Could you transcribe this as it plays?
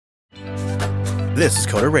This is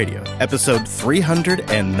Coder Radio, episode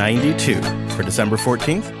 392 for December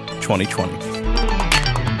 14th, 2020.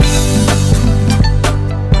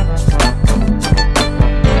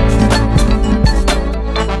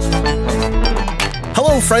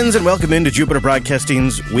 Hello, friends, and welcome into Jupiter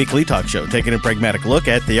Broadcasting's weekly talk show, taking a pragmatic look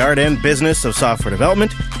at the art and business of software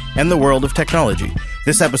development and the world of technology.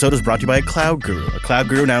 This episode is brought to you by Cloud Guru. A Cloud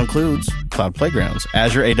Guru now includes Cloud Playgrounds,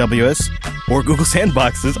 Azure AWS, or Google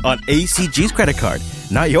Sandboxes on ACG's credit card.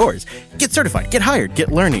 Not yours. Get certified, get hired,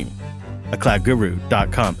 get learning at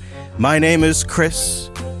cloudguru.com. My name is Chris,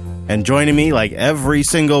 and joining me like every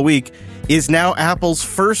single week is now Apple's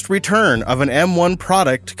first return of an M1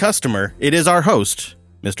 product customer. It is our host,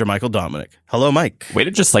 Mr. Michael Dominic. Hello, Mike. Way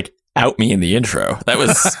to just out me in the intro. That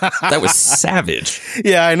was savage.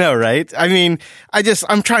 Yeah, I know, right? I mean,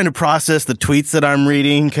 I'm trying to process the tweets that I'm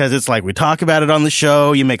reading because it's like we talk about it on the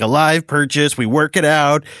show, you make a live purchase, we work it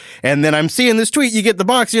out, and then I'm seeing this tweet, you get the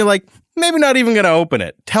box, and you're like, maybe not even going to open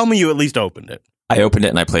it. Tell me you at least opened it. I opened it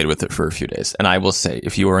and I played with it for a few days. And I will say,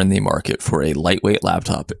 if you are in the market for a lightweight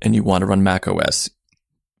laptop and you want to run Mac OS,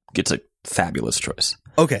 it's a fabulous choice.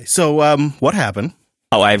 Okay, so what happened?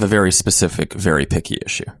 Oh, I have a very specific, very picky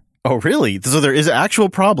issue. Oh, really? So there is an actual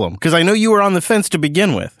problem? Because I know you were on the fence to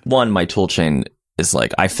begin with. One, my toolchain is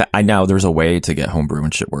I now there's a way to get homebrew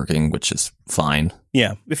and shit working, which is fine.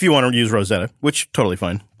 Yeah, if you want to use Rosetta, which totally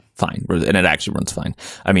fine. Fine, and it actually runs fine.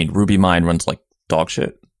 I mean, RubyMine runs like dog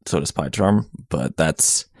shit, so does PyCharm, but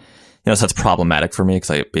that's problematic for me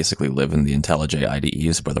because I basically live in the IntelliJ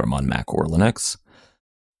IDEs, whether I'm on Mac or Linux.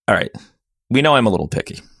 All right, we know I'm a little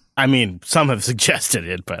picky. I mean, some have suggested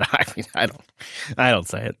it, but I don't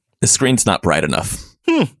say it. The screen's not bright enough.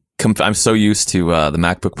 I'm so used to the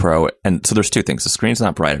MacBook Pro. And so there's two things. The screen's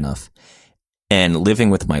not bright enough. And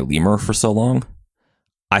living with my Lemur for so long,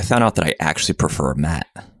 I found out that I actually prefer a matte.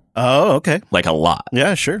 Oh, okay. Like a lot.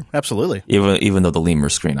 Yeah, sure. Absolutely. Even though the Lemur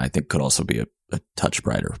screen, I think, could also be a touch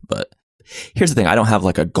brighter. But here's the thing. I don't have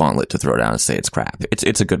like a gauntlet to throw down and say it's crap.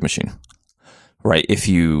 It's a good machine. Right? If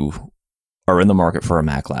you are in the market for a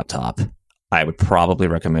Mac laptop, I would probably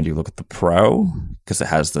recommend you look at the Pro because it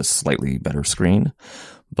has the slightly better screen.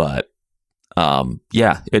 But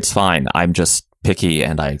yeah, it's fine. I'm just picky,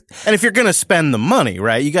 and if you're going to spend the money,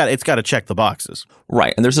 right, it's got to check the boxes.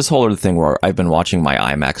 Right. And there's this whole other thing where I've been watching my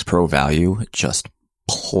iMac Pro value just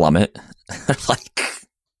plummet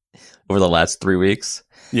over the last 3 weeks.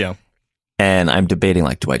 Yeah. And I'm debating,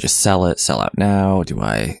 do I just sell out now? Do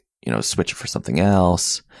I, switch it for something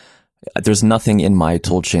else? There's nothing in my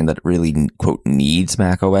toolchain that really, quote, needs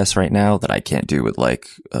Mac OS right now that I can't do with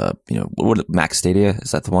Mac Stadia? Is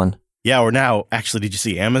that the one? Yeah, or now, actually, did you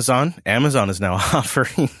see Amazon? Amazon is now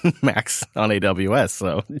offering Macs on AWS,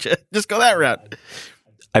 so just go that route.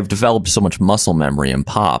 I've developed so much muscle memory in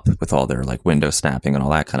POP with all their window snapping and all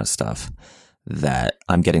that kind of stuff that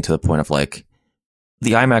I'm getting to the point of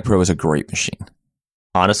the iMac Pro is a great machine.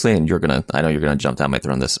 Honestly, and I know you're gonna jump down my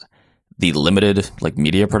throat on this. The limited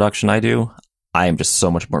media production I do, I am just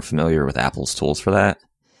so much more familiar with Apple's tools for that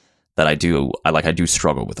I do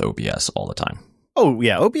struggle with OBS all the time. Oh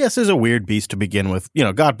yeah, OBS is a weird beast to begin with.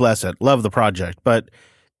 God bless it, love the project, but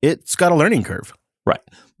it's got a learning curve. Right,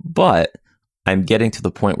 but I'm getting to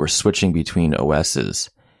the point where switching between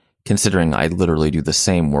OSs, considering I literally do the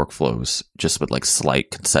same workflows just with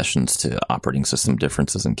slight concessions to operating system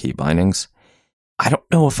differences and key bindings. I don't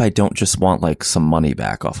know if I don't just want some money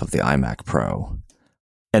back off of the iMac Pro.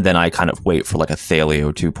 And then I kind of wait for a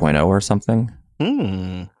Thelio 2.0 or something.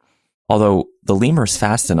 Although the Lemur's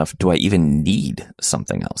fast enough, do I even need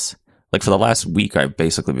something else? For the last week, I've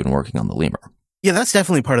basically been working on the Lemur. Yeah, that's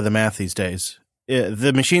definitely part of the math these days.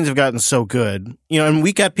 The machines have gotten so good. And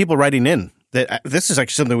we got people writing in that this is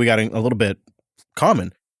actually something we got a little bit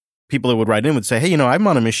common. People that would write in would say, hey, I'm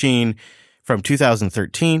on a machine from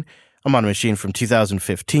 2013. I'm on a machine from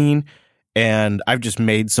 2015, and I've just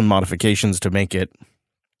made some modifications to make it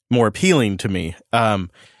more appealing to me. And,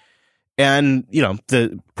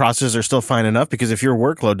 the processors are still fine enough because if your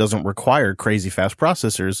workload doesn't require crazy fast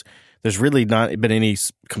processors, there's really not been any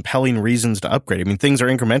compelling reasons to upgrade. I mean, things are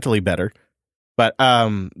incrementally better. But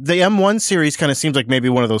the M1 series kind of seems like maybe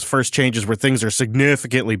one of those first changes where things are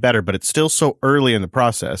significantly better, but it's still so early in the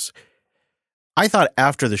process. I thought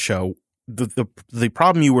after the show, the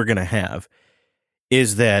problem you were going to have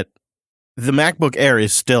is that the MacBook Air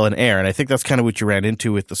is still an Air, and I think that's kind of what you ran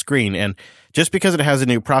into with the screen. And just because it has a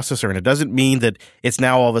new processor, and it doesn't mean that it's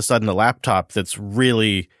now all of a sudden a laptop that's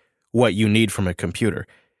really what you need from a computer.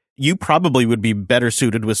 You probably would be better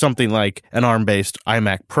suited with something like an ARM-based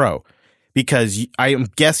iMac Pro, because I am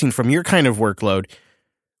guessing from your kind of workload,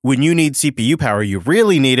 when you need CPU power, you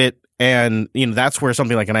really need it. And, that's where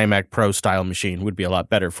something like an iMac Pro style machine would be a lot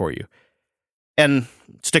better for you. And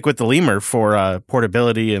stick with the Lemur for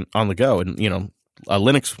portability and on the go and, a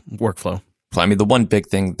Linux workflow. Well, I mean, the one big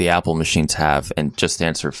thing the Apple machines have, and just to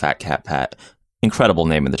answer Fat Cat Pat, incredible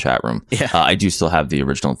name in the chat room. Yeah. I do still have the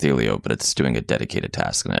original Thelio, but it's doing a dedicated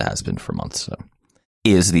task, and it has been for months. So,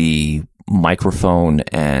 is the microphone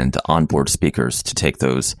and onboard speakers to take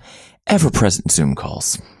those ever-present Zoom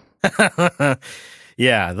calls.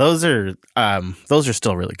 Yeah, those are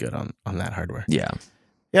still really good on that hardware. Yeah.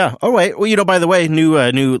 Yeah. Oh wait. Well, by the way, new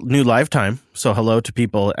live time. So hello to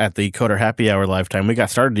people at the Coder Happy Hour live time. We got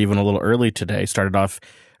started even a little early today. Started off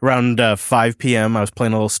around 5 p.m. I was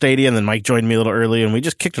playing a little Stadia, and then Mike joined me a little early, and we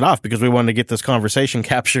just kicked it off because we wanted to get this conversation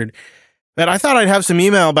captured. But I thought I'd have some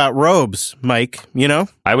email about robes, Mike.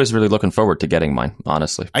 I was really looking forward to getting mine,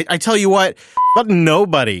 honestly. I tell you what, but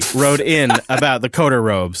nobody wrote in about the Coder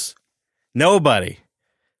robes. Nobody.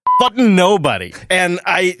 Fucking nobody. And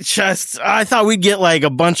I thought we'd get like a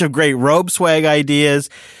bunch of great robe swag ideas.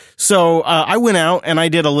 So I went out and I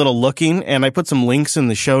did a little looking, and I put some links in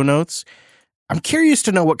the show notes. I'm curious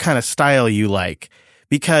to know what kind of style you like,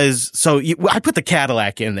 because I put the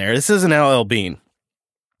Cadillac in there. This is an LL Bean.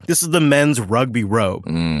 This is the men's rugby robe,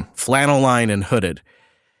 flannel line and hooded.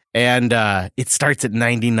 And it starts at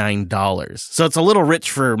 $99. So it's a little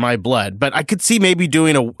rich for my blood, but I could see maybe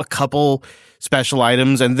doing a couple special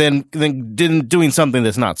items and then doing something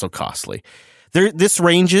that's not so costly. This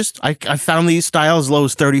ranges. I found these styles as low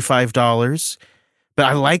as $35, but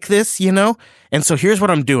I like this, And so here's what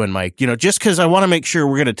I'm doing, Mike. Just because I want to make sure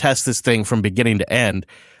we're going to test this thing from beginning to end,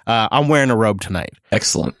 I'm wearing a robe tonight.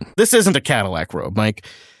 Excellent. This isn't a Cadillac robe, Mike.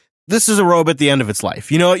 This is a robe at the end of its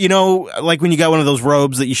life. Like when you got one of those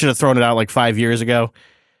robes that you should have thrown it out like 5 years ago.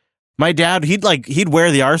 My dad, he'd wear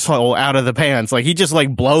the arsehole out of the pants. Like he'd just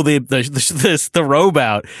like blow the robe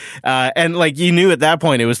out. And like you knew at that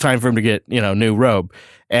point it was time for him to get, new robe.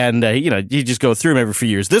 And, you just go through them every few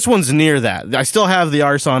years. This one's near that. I still have the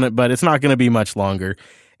arse on it, but it's not going to be much longer.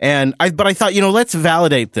 And I thought, let's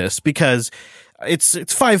validate this because it's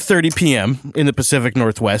 5:30 p.m. in the Pacific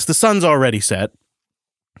Northwest. The sun's already set.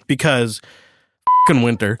 Because fucking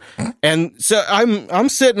winter. And so I'm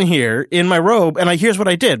sitting here in my robe, and here's what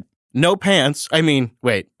I did. No pants.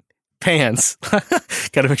 Pants.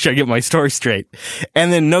 Got to make sure I get my story straight.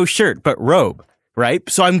 And then no shirt, but robe, right?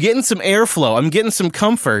 So I'm getting some airflow. I'm getting some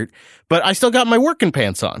comfort, but I still got my working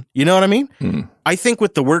pants on. You know what I mean? I think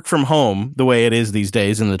with the work from home, the way it is these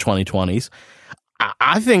days in the 2020s,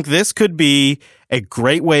 I think this could be a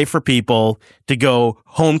great way for people to go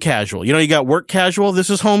home casual. You got work casual. This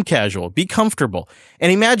is home casual. Be comfortable.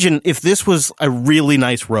 And imagine if this was a really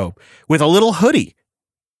nice robe with a little hoodie.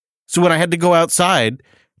 So when I had to go outside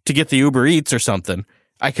to get the Uber Eats or something,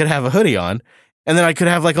 I could have a hoodie on, and then I could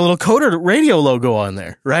have like a little Coder radio logo on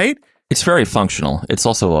there, right? It's very functional. It's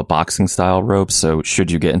also a boxing style robe. So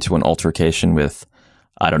should you get into an altercation with,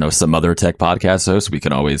 I don't know, some other tech podcast host, we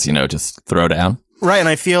can always, just throw down. Right, and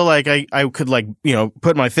I feel like I could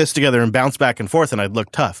put my fists together and bounce back and forth, and I'd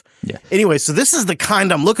look tough. Yeah. Anyway, so this is the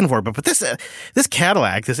kind I'm looking for. But this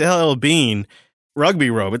Cadillac, this LL Bean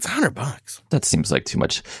rugby robe, it's $100. That seems like too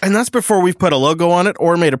much. And that's before we've put a logo on it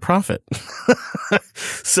or made a profit.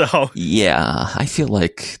 So yeah, I feel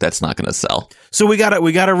like that's not going to sell. So we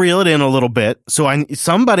gotta reel it in a little bit. So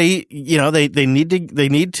somebody, they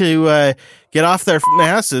need to get off their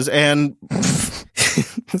asses and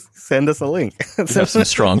send us a link. I have some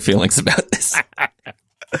strong feelings about this.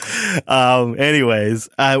 Anyways,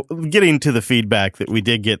 getting to the feedback that we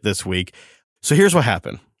did get this week. So here's what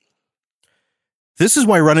happened. This is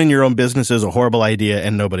why running your own business is a horrible idea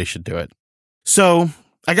and nobody should do it. So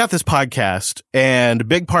I got this podcast, and a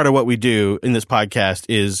big part of what we do in this podcast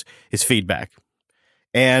is feedback.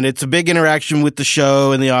 And it's a big interaction with the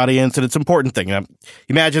show and the audience, and it's an important thing. Now,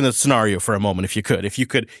 imagine the scenario for a moment, if you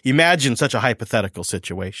could imagine such a hypothetical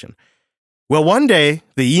situation. Well, one day,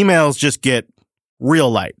 the emails just get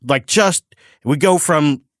real light. We go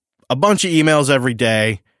from a bunch of emails every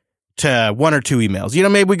day to 1 or 2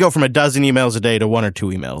 emails. Maybe we go from a dozen emails a day to 1 or 2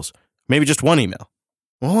 emails. Maybe just 1 email.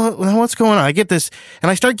 Well, what's going on? I get this,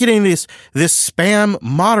 and I start getting this spam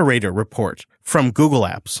moderator report from Google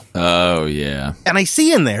Apps. Oh, yeah. And I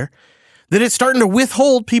see in there that it's starting to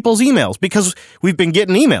withhold people's emails because we've been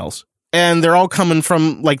getting emails, and they're all coming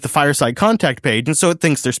from like the Fireside contact page, and so it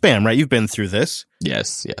thinks they're spam, right? You've been through this.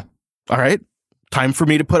 Yes, yeah. All right. Time for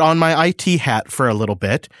me to put on my IT hat for a little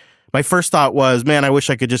bit. My first thought was, man, I wish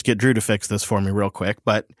I could just get Drew to fix this for me real quick,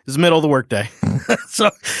 but it's the middle of the workday. So,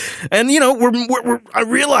 and I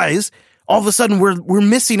realize all of a sudden we're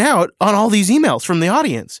missing out on all these emails from the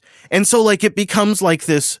audience. And so like it becomes like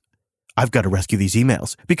this, I've got to rescue these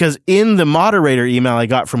emails, because in the moderator email I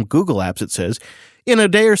got from Google Apps, it says in a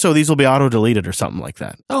day or so, these will be auto deleted or something like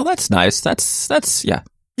that. Oh, that's nice. That's yeah.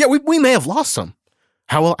 Yeah, we may have lost some.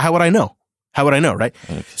 How would I know? How would I know, right?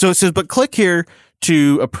 Okay. So it says, but click here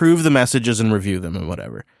to approve the messages and review them and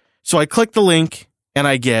whatever. So I click the link and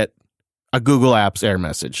I get a Google Apps error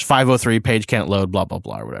message. 503, page can't load, blah, blah,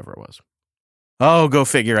 blah, or whatever it was. Oh, go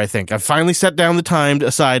figure, I think. I finally set down the time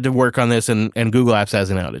aside to work on this, and Google Apps has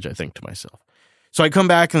an outage, I think, to myself. So I come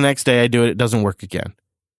back the next day, I do it, it doesn't work again.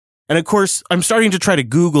 And of course, I'm starting to try to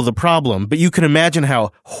Google the problem, but you can imagine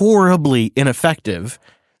how horribly ineffective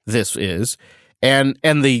this is. And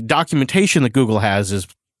the documentation that Google has is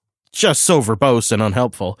just so verbose and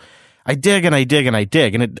unhelpful. I dig and I dig and I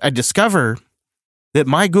dig, and I discover that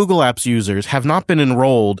my Google Apps users have not been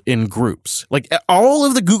enrolled in groups. Like all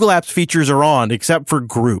of the Google Apps features are on except for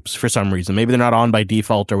groups for some reason. Maybe they're not on by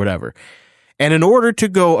default or whatever. And in order to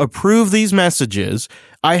go approve these messages,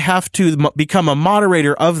 I have to become a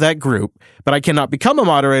moderator of that group, but I cannot become a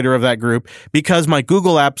moderator of that group because my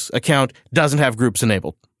Google Apps account doesn't have groups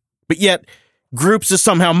enabled. But yet Groups is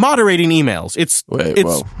somehow moderating emails. It's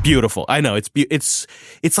beautiful. I know it's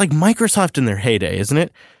like Microsoft in their heyday, isn't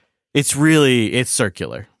it? It's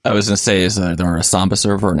circular. I was going to say, is there a Samba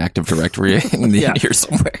server or an Active Directory in the end here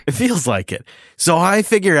somewhere? It feels like it. So I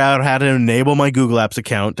figure out how to enable my Google Apps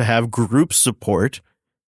account to have group support.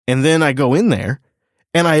 And then I go in there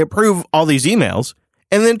and I approve all these emails.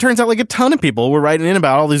 And then it turns out like a ton of people were writing in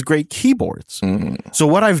about all these great keyboards. So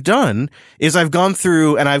what I've done is I've gone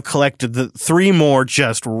through and I've collected the 3 more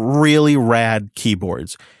just really rad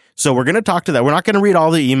keyboards. So we're going to talk to that. We're not going to read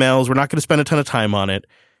all the emails. We're not going to spend a ton of time on it.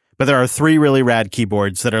 But there are 3 really rad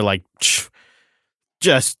keyboards that are like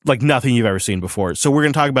just like nothing you've ever seen before. So we're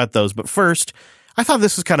going to talk about those. But first, I thought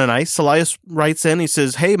this was kind of nice. Elias writes in. He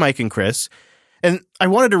says, "Hey, Mike and Chris." And I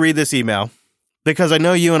wanted to read this email because I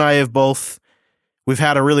know you and I have we've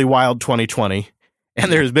had a really wild 2020.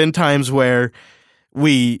 And there's been times where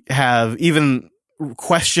we have even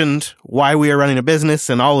questioned why we are running a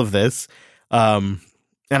business and all of this. And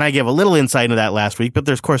I gave a little insight into that last week, but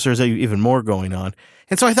of course there's even more going on.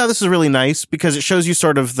 And so I thought this was really nice because it shows you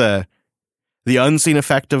sort of the unseen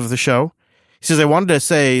effect of the show. He says, "I wanted to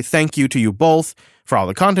say thank you to you both for all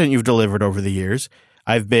the content you've delivered over the years.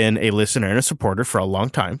 I've been a listener and a supporter for a long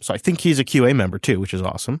time." So I think he's a QA member too, which is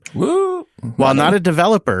awesome. Woo! While not a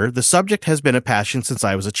developer, the subject has been a passion since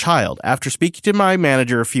I was a child. After speaking to my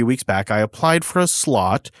manager a few weeks back, I applied for a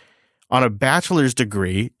slot on a bachelor's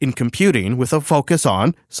degree in computing with a focus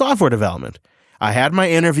on software development. I had my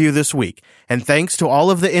interview this week, and thanks to all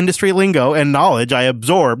of the industry lingo and knowledge I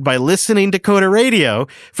absorbed by listening to Coder Radio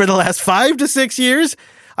for the last 5 to 6 years,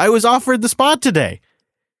 I was offered the spot today.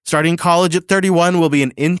 Starting college at 31 will be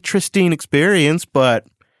an interesting experience, but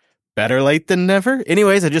better late than never.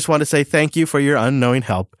 Anyways, I just want to say thank you for your unknowing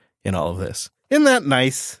help in all of this. Isn't that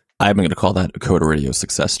nice? I'm going to call that a Coder Radio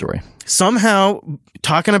success story. Somehow,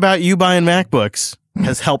 talking about you buying MacBooks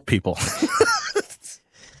has helped people.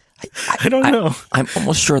 I don't know. I'm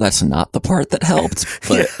almost sure that's not the part that helped,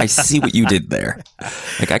 but I see what you did there.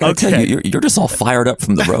 Like I gotta tell you, you're just all fired up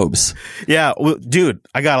from the robes. Yeah, well, dude,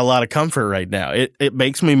 I got a lot of comfort right now. It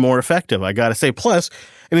makes me more effective, I gotta say. Plus,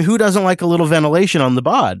 I mean, who doesn't like a little ventilation on the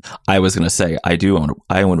bod? I was gonna say, I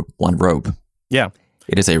own one robe. Yeah.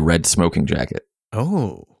 It is a red smoking jacket.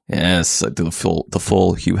 Oh. Yes, the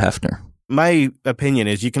full Hugh Hefner. My opinion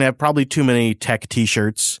is you can have probably too many tech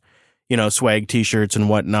t-shirts, swag t-shirts and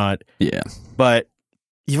whatnot. Yeah. But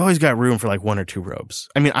you've always got room for like 1 or 2 robes.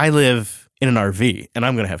 I mean, I live in an RV and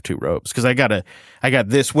I'm going to have 2 robes because I got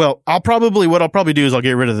this. Well, what I'll probably do is I'll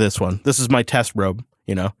get rid of this one. This is my test robe,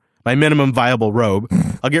 my minimum viable robe.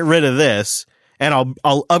 I'll get rid of this and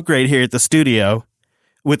I'll upgrade here at the studio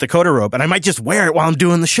with the Coder robe, and I might just wear it while I'm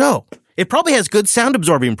doing the show. It probably has good sound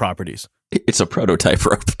absorbing properties. It's a prototype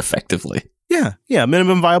robe, effectively. Yeah,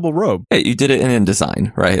 minimum viable robe. Hey, you did it in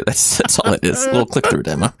InDesign, right? That's all it is. A little click-through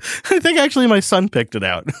demo. I think actually my son picked it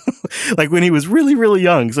out, like when he was really, really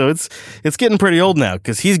young. So it's getting pretty old now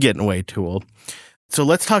because he's getting way too old. So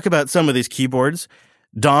let's talk about some of these keyboards.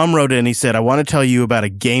 Dom wrote in, he said, "I want to tell you about a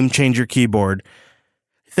game-changer keyboard.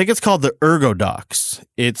 I think it's called the ErgoDox.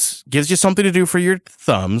 It gives you something to do for your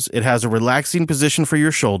thumbs. It has a relaxing position for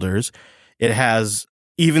your shoulders. It has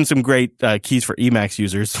even some great keys for Emacs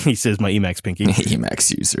users." He says, my Emacs pinky.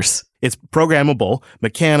 Emacs users. It's programmable,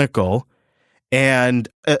 mechanical, and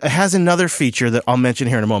it has another feature that I'll mention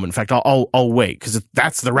here in a moment. In fact, I'll wait because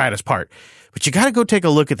that's the raddest part. But you got to go take a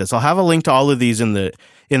look at this. I'll have a link to all of these in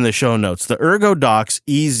the show notes. The ErgoDox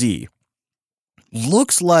EZ.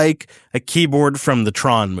 looks like a keyboard from the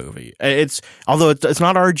Tron movie. Although it's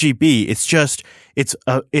not RGB,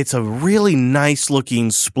 it's a really nice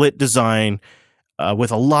looking split design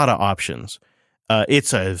with a lot of options.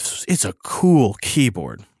 It's a cool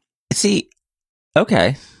keyboard. See,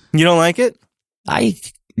 okay. You don't like it? I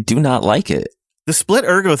do not like it. The split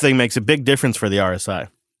ergo thing makes a big difference for the RSI.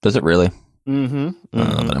 Does it really? Mm-hmm.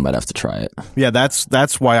 Then I might have to try it. Yeah,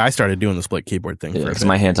 that's why I started doing the split keyboard thing. Yeah, because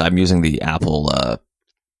my hands, I'm using the Apple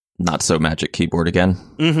Not So Magic keyboard again.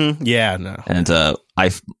 Mm-hmm. Yeah, no. And I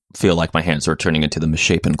feel like my hands are turning into the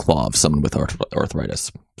misshapen claw of someone with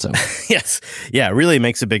arthritis. So yes. Yeah, it really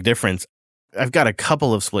makes a big difference. I've got a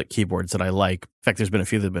couple of split keyboards that I like. In fact, there's been a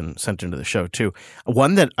few that have been sent into the show, too.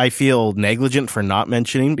 One that I feel negligent for not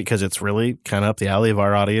mentioning because it's really kind of up the alley of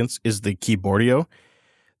our audience is the Keyboardio.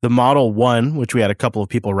 The Model 1, which we had a couple of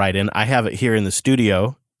people write in, I have it here in the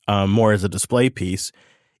studio more as a display piece.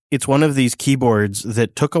 It's one of these keyboards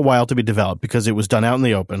that took a while to be developed because it was done out in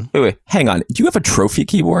the open. Wait, hang on. Do you have a trophy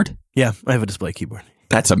keyboard? Yeah, I have a display keyboard.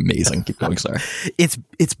 That's amazing. Keep going, sorry.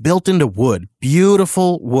 It's built into wood,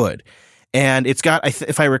 beautiful wood. And it's got,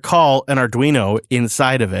 if I recall, an Arduino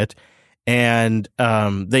inside of it. And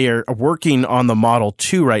they are working on the Model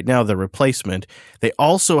 2 right now, the replacement. They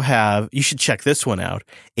also have, you should check this one out,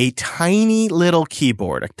 a tiny little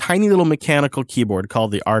keyboard, a tiny little mechanical keyboard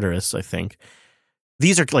called the Arteris, I think.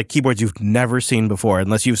 These are like keyboards you've never seen before,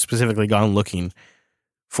 unless you've specifically gone looking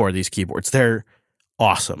for these keyboards. They're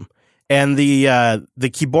awesome. And the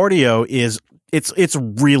Keyboardio it's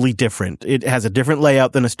really different. It has a different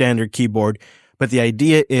layout than a standard keyboard, but the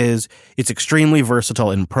idea is it's extremely versatile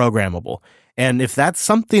and programmable. And if that's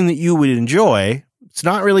something that you would enjoy, it's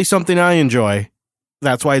not really something I enjoy.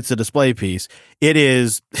 That's why it's a display piece. It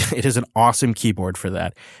is an awesome keyboard for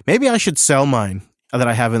that. Maybe I should sell mine that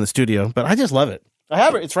I have in the studio, but I just love it. I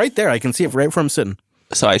have it. It's right there. I can see it right where I'm sitting.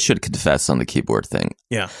 So I should confess on the keyboard thing.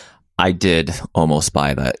 Yeah. I did almost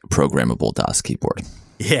buy that programmable DOS keyboard.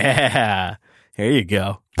 Yeah. There you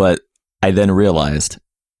go. But I then realized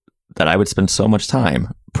that I would spend so much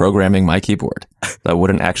time programming my keyboard that I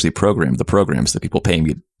wouldn't actually program the programs that people pay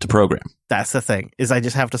me to program. That's the thing, is I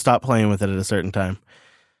just have to stop playing with it at a certain time.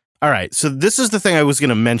 All right. So this is the thing I was going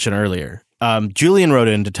to mention earlier. Julian wrote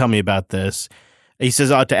in to tell me about this. He says,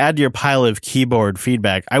 to add to your pile of keyboard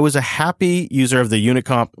feedback, I was a happy user of the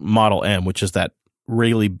Unicomp Model M, which is that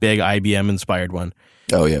really big IBM-inspired one.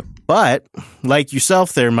 Oh, yeah. But, like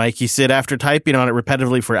yourself there, Mike, he said, after typing on it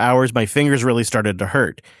repetitively for hours, my fingers really started to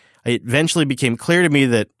hurt. It eventually became clear to me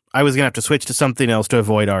that I was going to have to switch to something else to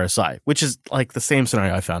avoid RSI, which is like the same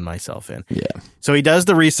scenario I found myself in. Yeah. So he does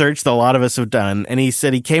the research that a lot of us have done, and he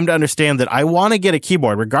said he came to understand that I want to get a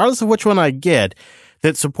keyboard, regardless of which one I get,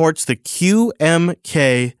 that supports the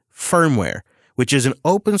QMK firmware, which is an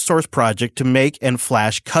open source project to make and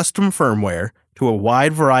flash custom firmware to a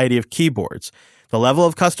wide variety of keyboards. The level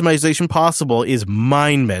of customization possible is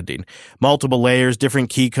mind-bending. Multiple layers, different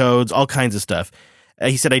key codes, all kinds of stuff.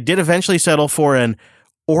 He said, I did eventually settle for an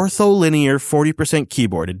ortholinear 40%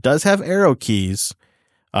 keyboard. It does have arrow keys,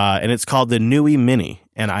 and it's called the Nui Mini,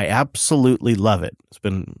 and I absolutely love it. It's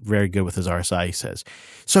been very good with his RSI, he says.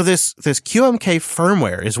 So this QMK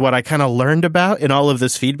firmware is what I kind of learned about in all of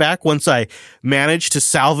this feedback once I managed to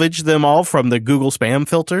salvage them all from the Google spam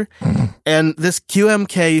filter. And this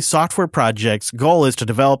QMK software project's goal is to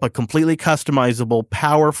develop a completely customizable,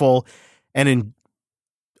 powerful, and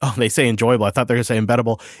they say enjoyable. I thought they were going to say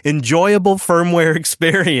embeddable. Enjoyable firmware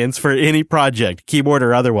experience for any project, keyboard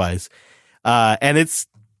or otherwise. And it's,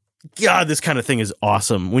 God, this kind of thing is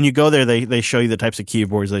awesome. When you go there, they show you the types of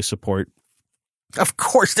keyboards they support. Of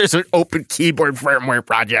course, there's an open keyboard firmware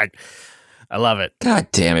project. I love it. God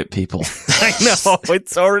damn it, people. I know.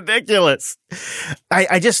 It's so ridiculous.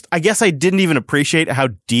 I guess I didn't even appreciate how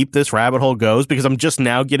deep this rabbit hole goes because I'm just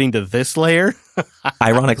now getting to this layer.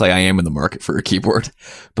 Ironically, I am in the market for a keyboard,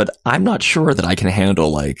 but I'm not sure that I can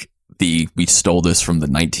handle we stole this from the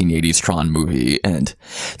 1980s Tron movie. And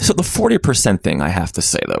so the 40% thing, I have to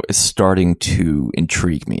say, though, is starting to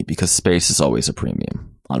intrigue me because space is always a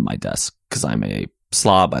premium on my desk because I'm a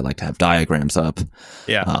slob. I like to have diagrams up.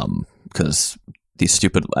 Yeah. Because these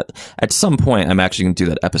stupid, at some point, I'm actually going to do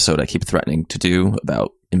that episode I keep threatening to do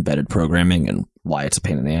about embedded programming and why it's a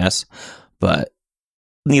pain in the ass. But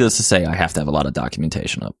needless to say, I have to have a lot of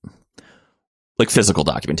documentation up. Like physical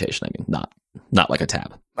documentation, I mean, not like a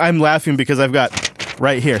tab. I'm laughing because I've got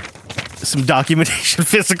right here some documentation,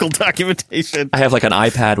 physical documentation. I have like an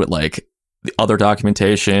iPad with like the other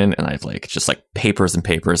documentation, and I have like just like papers and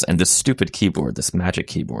papers, and this stupid keyboard, this magic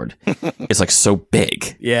keyboard, is like so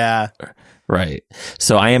big. Yeah. Right.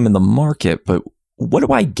 So I am in the market, but What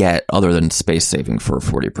do I get other than space saving for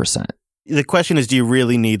 40%? The question is, do you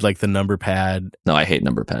really need like the number pad? No, I hate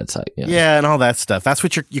number pads. Yeah, and all that stuff. That's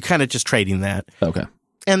what you're kind of just trading that. Okay.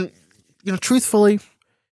 And, truthfully,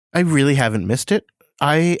 I really haven't missed it.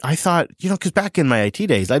 I thought, because back in my IT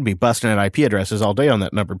days, I'd be busting at IP addresses all day on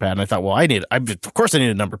that number pad. And I thought, well, of course I need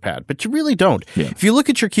a number pad, but you really don't. Yeah. If you look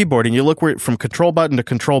at your keyboard and you look from control button to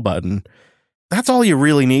control button, that's all you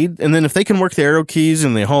really need. And then if they can work the arrow keys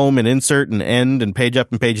and the home and insert and end and page up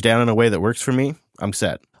and page down in a way that works for me, I'm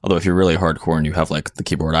set. Although if you're really hardcore and you have like the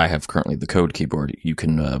keyboard I have currently, the Code keyboard, you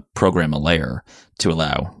can program a layer to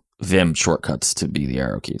allow Vim shortcuts to be the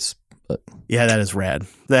arrow keys. But yeah, that is rad.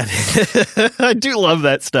 I do love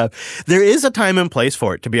that stuff. There is a time and place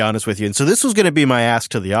for it, to be honest with you. And so this was going to be my ask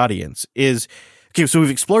to the audience is, okay, so we've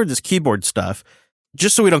explored this keyboard stuff.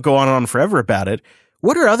 Just so we don't go on and on forever about it,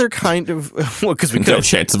 what are other kind of, because we could no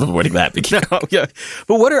chance of avoiding that. No, yeah.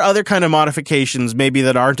 But what are other kind of modifications maybe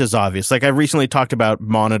that aren't as obvious? Like I've recently talked about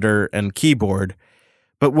monitor and keyboard,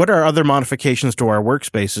 but what are other modifications to our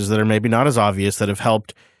workspaces that are maybe not as obvious that have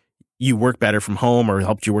helped you work better from home or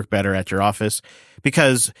helped you work better at your office?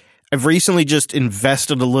 Because I've recently just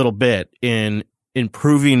invested a little bit in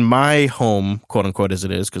improving my home, quote unquote, as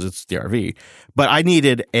it is, because it's the RV, but I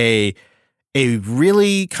needed a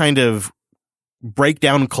really kind of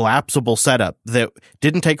breakdown collapsible setup that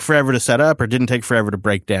didn't take forever to set up or didn't take forever to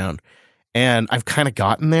break down. And I've kind of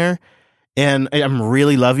gotten there and I'm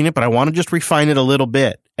really loving it, but I want to just refine it a little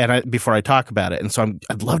bit before I talk about it. And so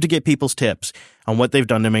I'd love to get people's tips on what they've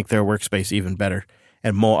done to make their workspace even better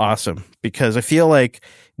and more awesome, because I feel like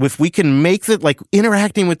if we can make that, like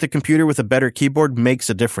interacting with the computer with a better keyboard makes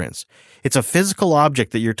a difference. It's a physical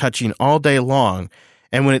object that you're touching all day long.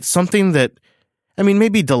 And when it's something that,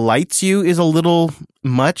 maybe delights you is a little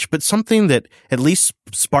much, but something that at least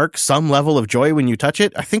sparks some level of joy when you touch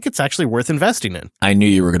it, I think it's actually worth investing in. I knew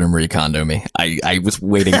you were going to Marie Kondo me. I was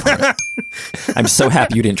waiting for it. I'm so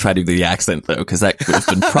happy you didn't try to do the accent, though, because that would have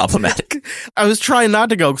been problematic. I was trying not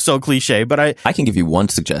to go so cliche, but I can give you one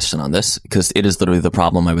suggestion on this, because it is literally the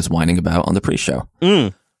problem I was whining about on the pre-show.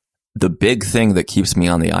 The big thing that keeps me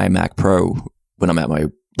on the iMac Pro when I'm at my,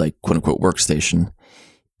 quote-unquote, workstation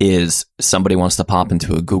is somebody wants to pop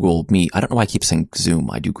into a Google Meet. I don't know why I keep saying Zoom.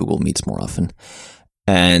 I do Google Meets more often.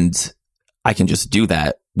 And I can just do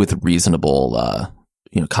that with reasonable,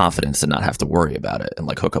 confidence and not have to worry about it and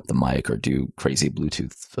hook up the mic or do crazy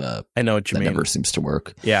Bluetooth. I know what you mean. That never seems to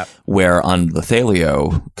work. Yeah. Where on the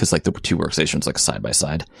Thelio, because the two workstations side by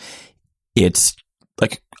side, it's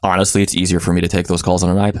honestly, it's easier for me to take those calls on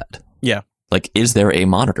an iPad. Yeah. Is there a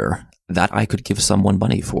monitor that I could give someone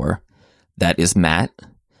money for that is matte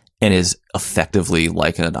and is effectively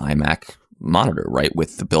like an iMac monitor, right?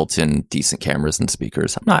 With the built-in decent cameras and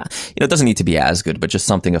speakers. I'm not, it doesn't need to be as good, but just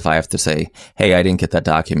something if I have to say, hey, I didn't get that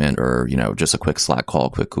document, or, just a quick Slack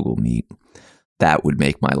call, quick Google Meet, that would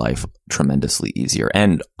make my life tremendously easier.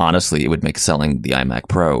 And honestly, it would make selling the iMac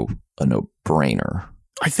Pro a no-brainer.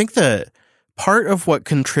 I think that part of what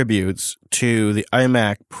contributes to the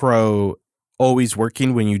iMac Pro always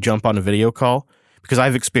working when you jump on a video call, because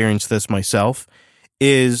I've experienced this myself,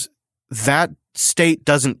 is that state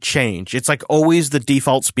doesn't change. It's always the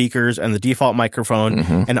default speakers and the default microphone,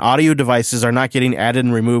 and audio devices are not getting added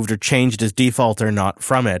and removed or changed as default or not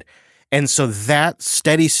from it. And so that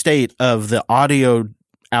steady state of the audio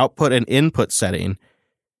output and input setting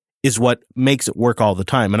is what makes it work all the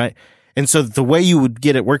time. And so the way you would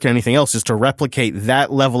get it working anything else is to replicate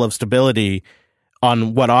that level of stability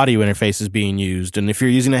on what audio interface is being used, and if you're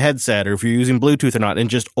using a headset or if you're using Bluetooth or not,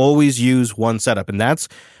 and just always use one setup. And that's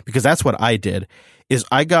because that's what I did, is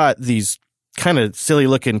I got these kind of silly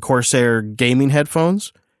looking Corsair gaming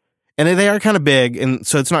headphones, and they are kind of big, and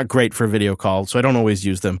so it's not great for a video call, so I don't always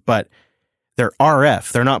use them, but they're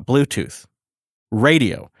RF, they're not Bluetooth,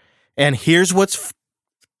 radio. And here's what's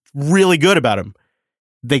really good about them.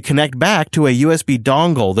 They connect back to a USB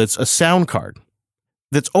dongle that's a sound card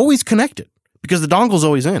that's always connected, because the dongle's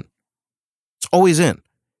always in. It's always in.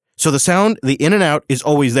 So the sound, the in and out is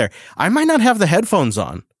always there. I might not have the headphones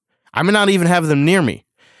on. I may not even have them near me.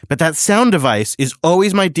 But that sound device is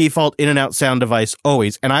always my default in and out sound device,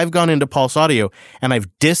 always. And I've gone into Pulse Audio and I've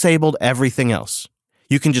disabled everything else.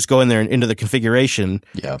 You can just go in there and into the configuration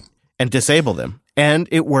and disable them. And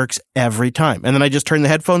it works every time. And then I just turn the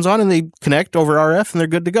headphones on and they connect over RF and they're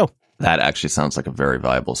good to go. That actually sounds like a very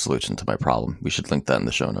viable solution to my problem. We should link that in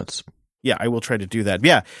the show notes. Yeah, I will try to do that.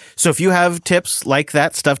 Yeah. So if you have tips like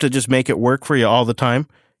that, stuff to just make it work for you all the time,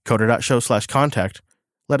 coder.show/contact,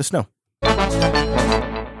 let us know.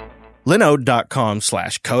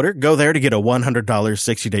 Linode.com/coder. Go there to get a $100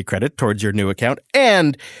 60-day credit towards your new account,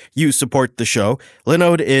 and you support the show.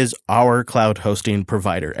 Linode is our cloud hosting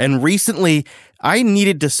provider. And recently, I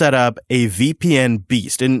needed to set up a VPN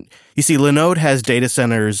beast. And you see, Linode has data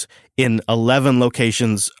centers in 11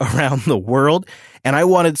 locations around the world. And I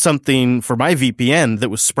wanted something for my VPN that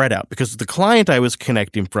was spread out, because the client I was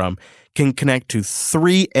connecting from can connect to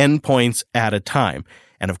 3 endpoints at a time.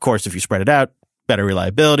 And of course, if you spread it out, better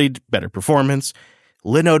reliability, better performance.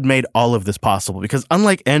 Linode made all of this possible because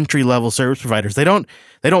unlike entry-level service providers, they don't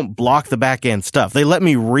block the back-end stuff. They let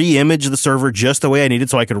me re-image the server just the way I needed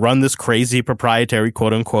so I could run this crazy proprietary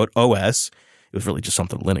quote-unquote OS. It was really just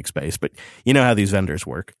something Linux-based, but you know how these vendors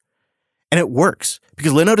work. And it works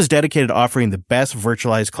because Linode is dedicated to offering the best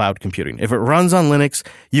virtualized cloud computing. If it runs on Linux,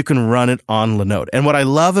 you can run it on Linode. And what I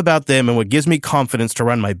love about them and what gives me confidence to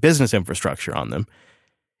run my business infrastructure on them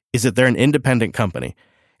is that they're an independent company,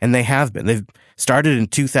 and they have been. They've started in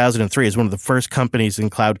 2003 as one of the first companies in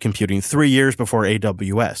cloud computing 3 years before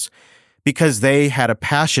AWS, because they had a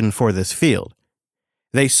passion for this field.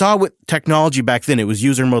 They saw what technology back then, it was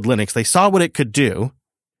user mode Linux. They saw what it could do,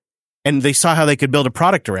 and they saw how they could build a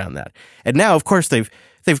product around that. And now, of course, they've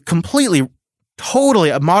completely,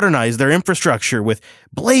 totally modernized their infrastructure with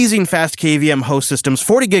blazing fast KVM host systems,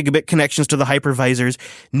 40 gigabit connections to the hypervisors,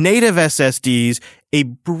 native SSDs, a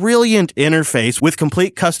brilliant interface with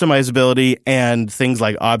complete customizability and things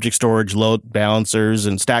like object storage, load balancers,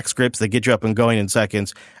 and stack scripts that get you up and going in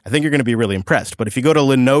seconds. I think you're going to be really impressed. But if you go to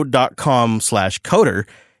linode.com/coder,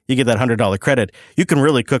 you get that $100 credit. You can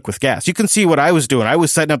really cook with gas. You can see what I was doing. I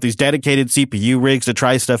was setting up these dedicated CPU rigs to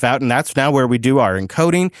try stuff out, and that's now where we do our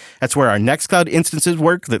encoding. That's where our Nextcloud instances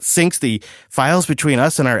work that syncs the files between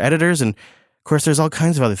us and our editors. And, of course, there's all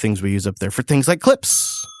kinds of other things we use up there for things like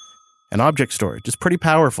clips and object storage. It's pretty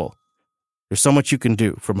powerful. There's so much you can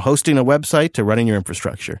do, from hosting a website to running your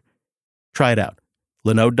infrastructure. Try it out.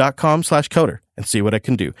 Linode.com/coder and see what it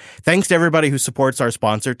can do. Thanks to everybody who supports our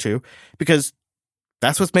sponsor, too, because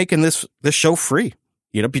that's what's making this show free.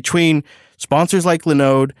 You know, between sponsors like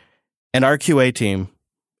Linode and our QA team,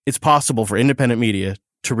 it's possible for independent media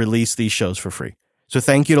to release these shows for free. So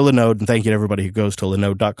thank you to Linode, and thank you to everybody who goes to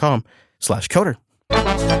linode.com/coder.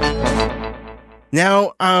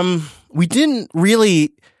 Now, we didn't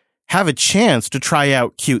really have a chance to try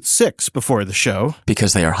out Qt 6 before the show.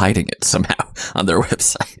 Because they are hiding it somehow on their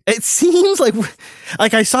website. It seems like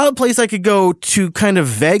I saw a place I could go to kind of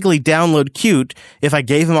vaguely download Qt if I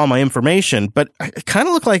gave them all my information, but it kind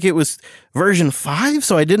of looked like it was version 5,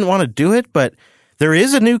 so I didn't want to do it. But there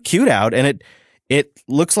is a new Qt out, and it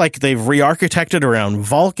looks like they've re-architected around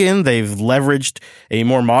Vulkan. They've leveraged a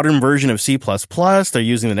more modern version of C++. They're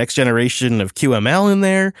using the next generation of QML in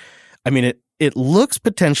there. I mean, it looks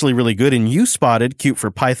potentially really good, and you spotted Qt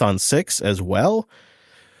for Python 6 as well,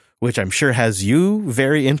 which I'm sure has you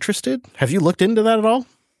very interested. Have you looked into that at all?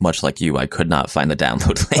 Much like you, I could not find the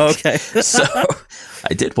download link. Okay. So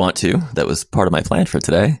I did want to. That was part of my plan for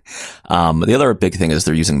today. The other big thing is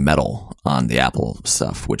they're using Metal on the Apple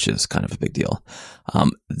stuff, which is kind of a big deal.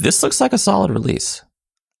 This looks like a solid release.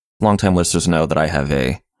 Longtime listeners know that I have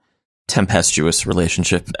a tempestuous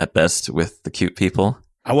relationship at best with the Qt people.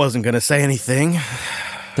 I wasn't going to say anything.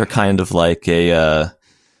 They're kind of like an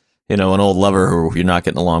old lover who you're not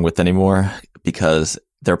getting along with anymore, because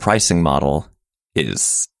their pricing model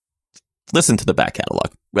is, listen to the back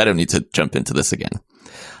catalog. I don't need to jump into this again.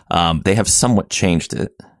 They have somewhat changed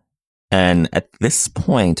it. And at this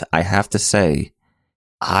point, I have to say,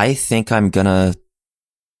 I think I'm going to,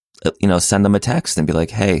 send them a text and be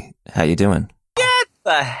like, hey, how you doing? Get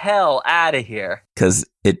the hell out of here. Because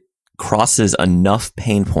it crosses enough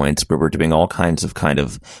pain points where we're doing all kinds of kind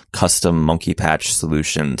of custom monkey patch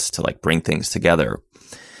solutions to like bring things together.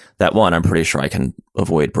 That one, I'm pretty sure I can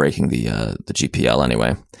avoid breaking the GPL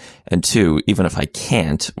anyway. And two, even if I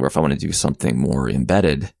can't, or if I want to do something more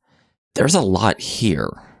embedded, there's a lot here.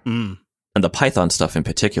 And the Python stuff in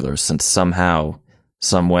particular, since somehow,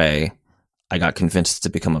 some way, I got convinced to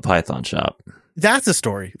become a Python shop. That's a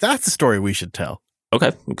story. That's a story we should tell.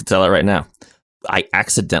 Okay, we can tell it right now. I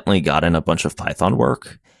accidentally got in a bunch of Python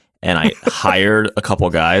work, and I hired a couple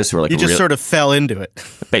guys who were like... You just sort of fell into it.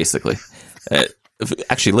 Basically.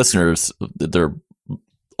 Actually, listeners,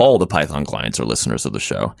 all the Python clients are listeners of the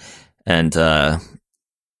show. And I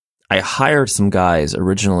hired some guys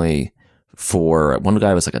originally for... One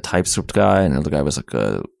guy was like a TypeScript guy, and another guy was like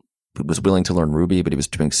was willing to learn Ruby, but he was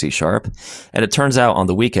doing C#. And it turns out on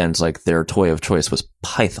the weekends, like their toy of choice was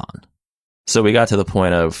Python. So we got to the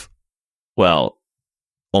point of, well,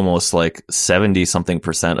 almost like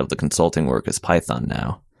 70-something% of the consulting work is Python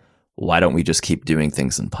now. why don't we just keep doing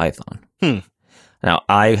things in Python? Hmm. Now,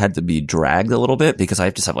 I had to be dragged a little bit because I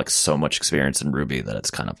just have like so much experience in Ruby that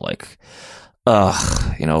it's kind of like,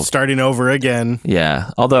 starting over again.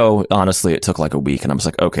 Yeah. Although, honestly, it took like a week and I was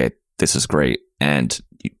like, okay, this is great. And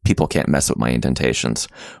people can't mess with my indentations,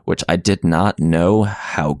 which I did not know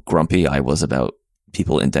how grumpy I was about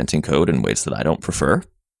people indenting code in ways that I don't prefer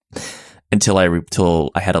until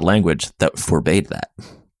I had a language that forbade that.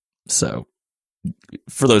 So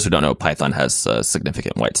for those who don't know, Python has a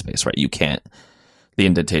significant white space, right? The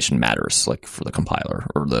indentation matters, like for the compiler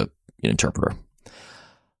or the interpreter.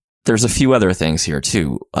 There's a few other things here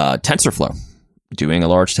too. TensorFlow, doing a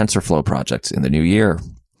large TensorFlow project in the new year.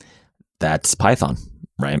 That's Python,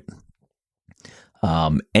 right?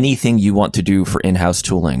 Anything you want to do for in-house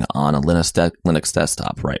tooling on a Linux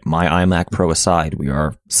desktop, right? My iMac Pro aside, we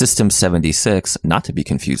are System 76, not to be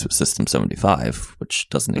confused with System 75, which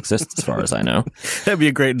doesn't exist as far as I know. That'd be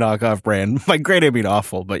a great knockoff brand. By great, I mean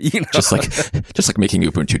awful, but just like making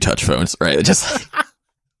Ubuntu touch phones, right? Just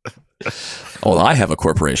I have a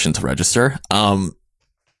corporation to register.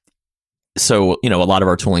 So a lot of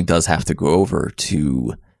our tooling does have to go over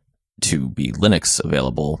to be Linux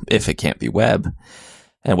available if it can't be web.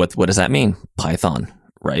 And what does that mean? Python,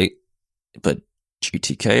 right? But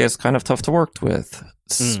GTK is kind of tough to work with.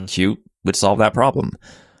 Qt would solve that problem.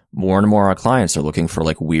 More and more our clients are looking for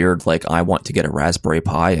like weird, like I want to get a Raspberry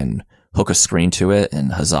Pi and hook a screen to it.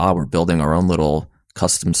 And huzzah, we're building our own little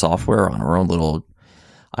custom software on our own little,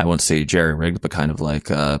 I won't say jerry-rigged, but kind of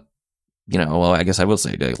like, I guess I will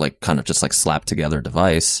say like kind of just like slapped together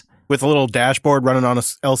device. With a little dashboard running on a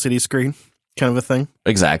LCD screen, kind of a thing.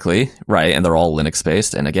 Exactly, right. And they're all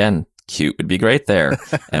Linux-based. And again, Qt would be great there.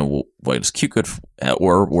 And what is Qt good for?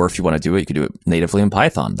 Or if you want to do it, you could do it natively in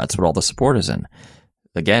Python. That's what all the support is in.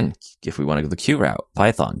 Again, if we want to go the Qt route,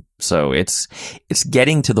 Python. So it's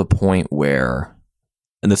getting to the point where,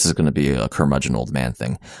 and this is going to be a curmudgeon old man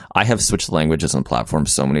thing, I have switched languages and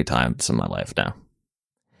platforms so many times in my life now.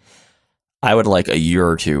 I would like a year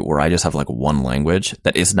or two where I just have like one language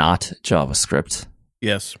that is not JavaScript.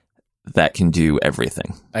 Yes. That can do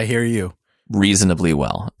everything. I hear you. Reasonably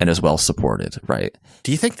well and is well supported, right?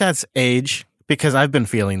 Do you think that's age? Because I've been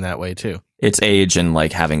feeling that way too. It's age and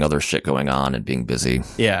like having other shit going on and being busy.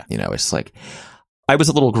 Yeah. It's like I was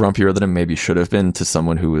a little grumpier than I maybe should have been to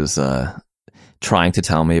someone who was trying to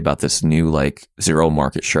tell me about this new like zero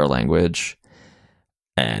market share language.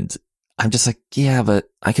 And I'm just like, yeah, but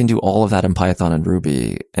I can do all of that in Python and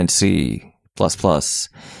Ruby and C++.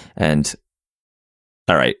 And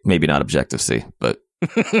all right, maybe not Objective-C, but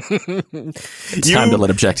it's time to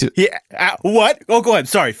let Objective. Yeah. What? Oh, go ahead.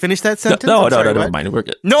 Sorry. Finish that sentence. No, never mind. We're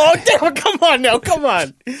good. No, come on now. Come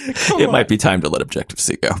on. It might be time to let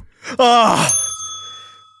Objective-C go. Oh,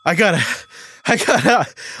 I gotta.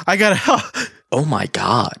 Oh my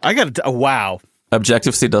God. Wow.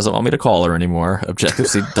 Objective-C doesn't want me to call her anymore.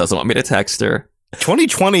 Objective-C doesn't want me to text her.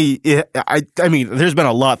 2020, I mean, there's been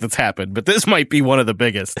a lot that's happened, but this might be one of the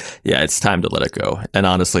biggest. Yeah, it's time to let it go. And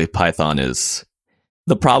honestly, Python is...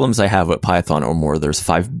 The problems I have with Python are more, there's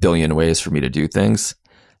 5 billion ways for me to do things.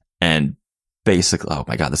 And basically, oh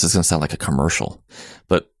my God, this is going to sound like a commercial.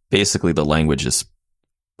 But basically, the language is,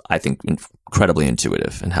 I think, incredibly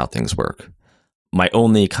intuitive in how things work. My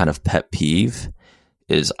only kind of pet peeve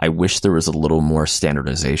is I wish there was a little more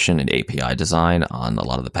standardization and API design on a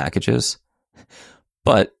lot of the packages.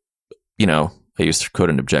 But, I used to code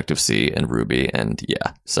in Objective-C and Ruby, and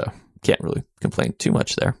yeah, so can't really complain too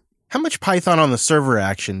much there. How much Python on the server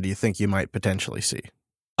action do you think you might potentially see?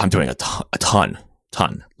 I'm doing a ton.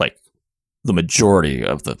 Like, the majority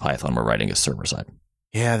of the Python we're writing is server-side.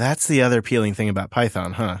 Yeah, that's the other appealing thing about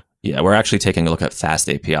Python, huh? Yeah, we're actually taking a look at Fast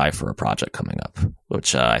API for a project coming up,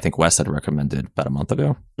 which I think Wes had recommended about a month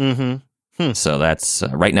ago. Mm-hmm. So that's,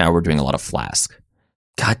 right now we're doing a lot of Flask.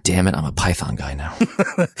 God damn it, I'm a Python guy now.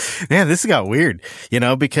 Man, this got weird,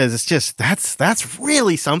 because it's just, that's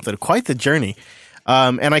really something, quite the journey.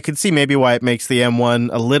 And I could see maybe why it makes the M1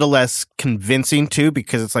 a little less convincing too,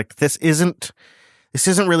 because it's like, this isn't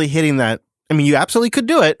really hitting that. I mean, you absolutely could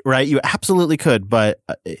do it, right? You absolutely could, but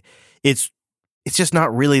it's just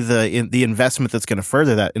not really the investment that's going to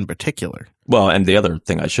further that in particular. Well, and the other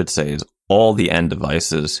thing I should say is all the end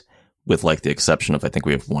devices, with like the exception of, I think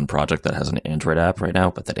we have one project that has an Android app right now,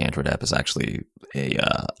 but that Android app is actually a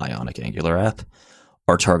Ionic Angular app,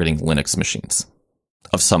 are targeting Linux machines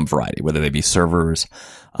of some variety, whether they be servers,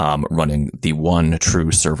 running the one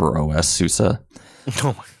true server OS, SUSE.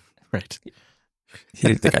 Oh, right. You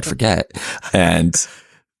didn't think I'd forget. And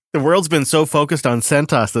the world's been so focused on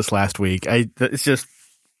CentOS this last week. I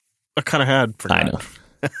kind of had forgotten. I know.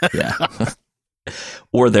 Yeah.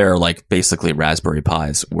 Or they're like basically Raspberry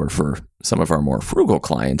Pis, where for some of our more frugal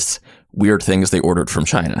clients, weird things they ordered from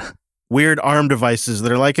China. Weird ARM devices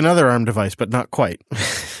that are like another ARM device, but not quite.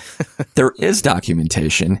 There is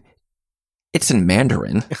documentation. It's in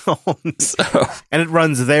Mandarin. So, and it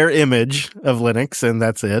runs their image of Linux, and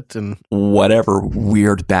that's it. And whatever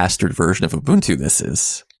weird bastard version of Ubuntu this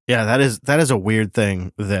is. Yeah, that is a weird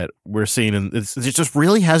thing that we're seeing, and it just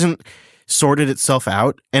really hasn't sorted itself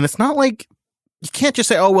out. And it's not like you can't just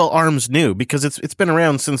say, "Oh, well, ARM's new," because it's been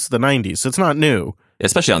around since the 90s, so it's not new.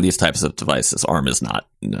 Especially on these types of devices, ARM is not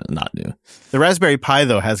new. The Raspberry Pi,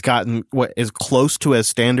 though, has gotten what is close to as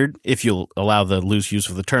standard, if you'll allow the loose use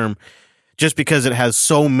of the term, just because it has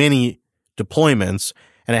so many deployments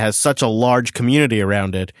and it has such a large community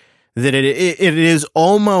around it that it is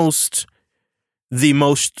almost the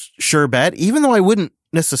most sure bet, even though I wouldn't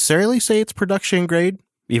necessarily say it's production grade,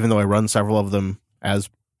 even though I run several of them as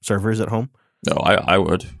servers at home. No, I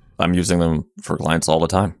would. I'm using them for clients all the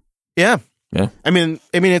time. Yeah. Yeah. I mean,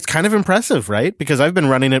 it's kind of impressive, right? Because I've been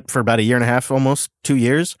running it for about a year and a half, almost 2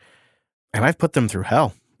 years, and I've put them through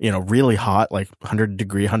hell. Really hot, like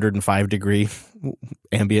 105 degree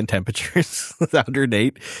ambient temperatures,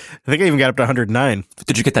 108. I think I even got up to 109.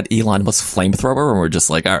 Did you get that Elon Musk flamethrower, or we're just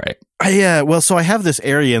like, all right? So I have this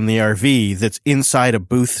area in the RV that's inside a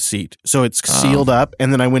booth seat. So it's sealed up,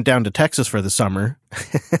 and then I went down to Texas for the summer.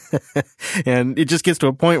 And it just gets to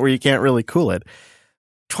a point where you can't really cool it.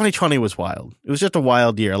 2020 was wild. It was just a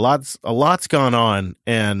wild year. A lot's gone on,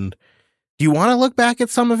 and do you want to look back at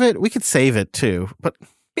some of it? We could save it too, but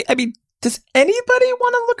I mean, does anybody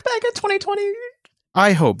want to look back at 2020?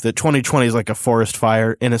 I hope that 2020 is like a forest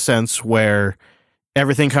fire in a sense where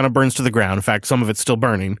everything kind of burns to the ground. In fact, some of it's still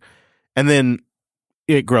burning, and then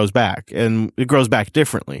it grows back, and it grows back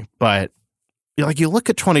differently. But you look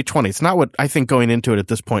at 2020, it's not what I think going into it at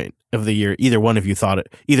this point of the year. Either one of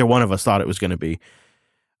us thought it was going to be.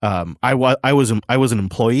 I was an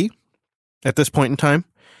employee at this point in time.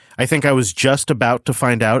 I think I was just about to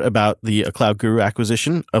find out about the Cloud Guru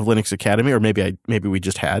acquisition of Linux Academy, or maybe we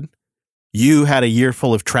just had. You had a year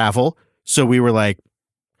full of travel, so we were like,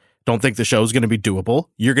 don't think the show's going to be doable.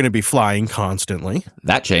 You're going to be flying constantly.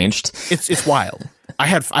 That changed. It's wild. I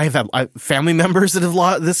have family members that have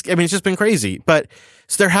lost this. I mean, it's just been crazy. But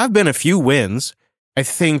so there have been a few wins. I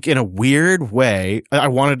think in a weird way, I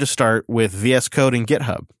wanted to start with VS Code and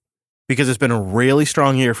GitHub, because it's been a really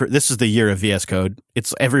strong year this is the year of VS Code.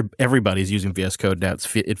 It's everybody's using VS Code now.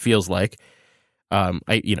 It feels like,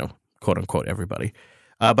 quote unquote, everybody.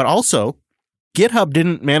 But also GitHub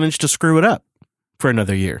didn't manage to screw it up for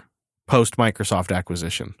another year post Microsoft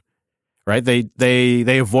acquisition, right?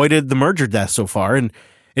 They avoided the merger death so far, and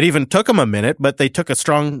it even took them a minute, but they took a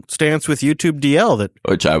strong stance with YouTube DL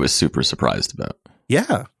which I was super surprised about.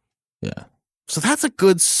 Yeah. Yeah. So that's a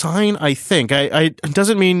good sign, I think. It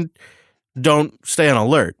doesn't mean don't stay on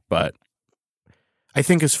alert, but I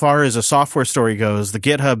think as far as a software story goes, the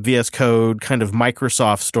GitHub VS Code kind of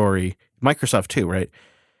Microsoft story, Microsoft too, right,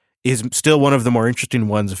 is still one of the more interesting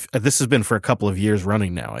ones. This has been for a couple of years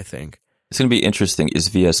running now, I think. It's going to be interesting. Is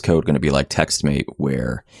VS Code going to be like TextMate,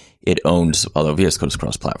 where it owns, although VS Code is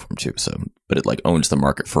cross-platform too, but it like owns the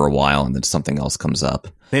market for a while and then something else comes up?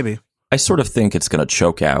 Maybe. I sort of think it's going to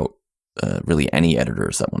choke out really any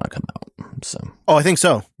editors that want to come out. So. Oh, I think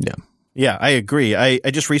so. Yeah. Yeah, I agree. I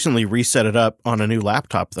just recently reset it up on a new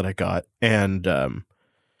laptop that I got, and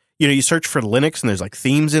you search for Linux and there's like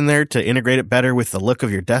themes in there to integrate it better with the look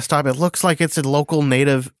of your desktop. It looks like it's a local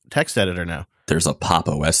native text editor now. There's a Pop!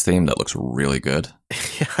 OS theme that looks really good.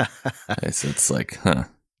 Yeah. It's like, huh.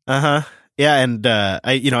 Uh-huh. Yeah, and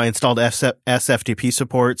I installed SFTP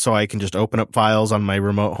support, so I can just open up files on my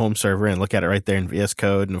remote home server and look at it right there in VS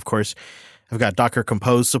Code. And of course, I've got Docker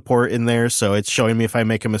Compose support in there, so it's showing me if I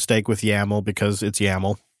make a mistake with YAML because it's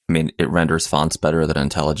YAML. I mean, it renders fonts better than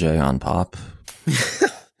IntelliJ on Pop.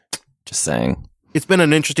 Just saying. It's been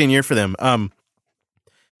an interesting year for them.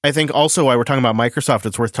 I think also while we're talking about Microsoft,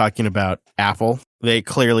 it's worth talking about Apple. They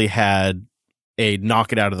clearly had a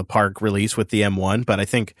knock it out of the park release with the M1, but I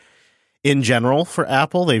think in general for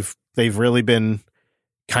Apple, they've really been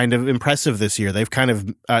kind of impressive this year. They've kind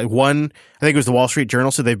of won, I think it was the Wall Street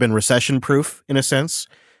Journal, so they've been recession proof in a sense.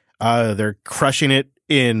 They're crushing it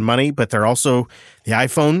in money, but they're also the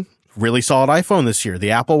iPhone, really solid iPhone this year.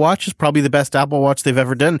 The Apple Watch is probably the best Apple Watch they've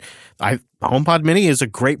ever done. HomePod Mini is a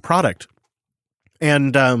great product.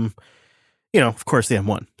 And, of course the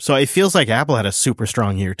M1. So it feels like Apple had a super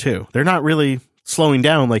strong year too. They're not really slowing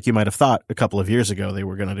down like you might have thought a couple of years ago they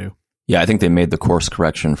were going to do. Yeah, I think they made the course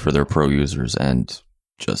correction for their pro users and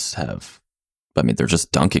they're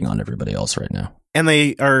just dunking on everybody else right now. And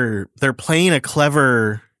they're playing a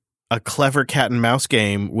clever cat and mouse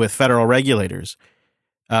game with federal regulators.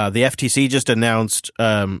 The FTC just announced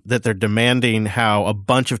that they're demanding how a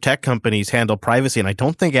bunch of tech companies handle privacy, and I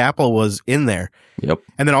don't think Apple was in there. Yep.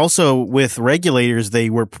 And then also with regulators, they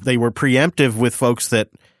were preemptive with folks that,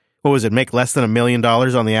 what was it, make less than $1 million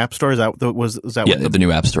on the App Store? Is that the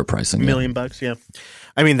new App Store pricing? $1 million bucks? Yeah.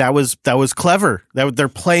 I mean, that was clever. They're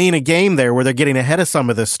playing a game there where they're getting ahead of some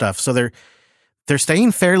of this stuff, so they're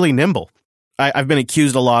staying fairly nimble. I've been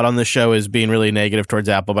accused a lot on this show as being really negative towards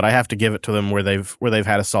Apple, but I have to give it to them where they've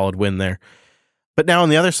had a solid win there. But now on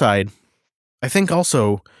the other side, I think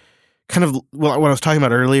also kind of what I was talking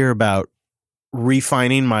about earlier about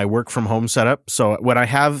refining my work from home setup. So what I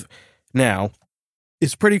have now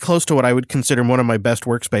is pretty close to what I would consider one of my best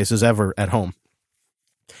workspaces ever at home.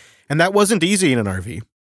 And that wasn't easy in an RV.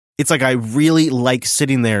 It's like I really like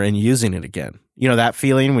sitting there and using it again. You know, that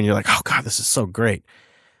feeling when you're like, oh God, this is so great.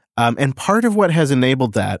 And part of what has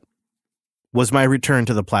enabled that was my return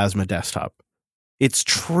to the Plasma desktop. It's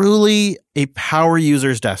truly a power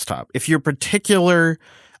user's desktop. If you're particular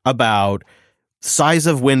about size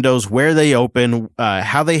of windows, where they open,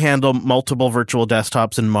 how they handle multiple virtual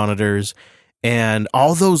desktops and monitors, and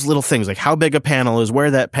all those little things, like how big a panel is,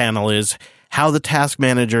 where that panel is, how the task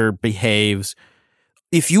manager behaves.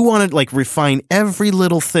 If you want to like refine every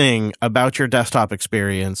little thing about your desktop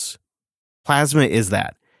experience, Plasma is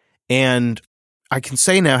that. And I can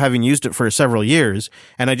say now, having used it for several years,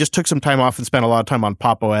 and I just took some time off and spent a lot of time on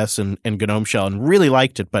Pop! OS and GNOME Shell and really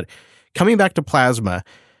liked it. But coming back to Plasma,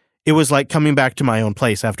 it was like coming back to my own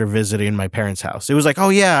place after visiting my parents' house. It was like, oh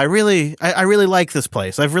yeah, I really like this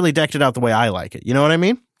place. I've really decked it out the way I like it. You know what I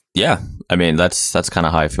mean? Yeah. I mean, that's kind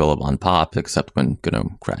of how I feel on Pop, except when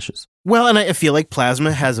GNOME crashes. Well, and I feel like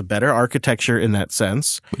Plasma has a better architecture in that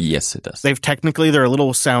sense. Yes, it does. They're a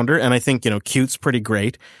little sounder, and I think, Qute's pretty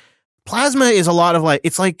great. Plasma is a lot of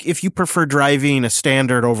it's like if you prefer driving a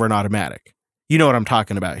standard over an automatic. You know what I'm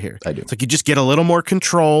talking about here. I do. It's like you just get a little more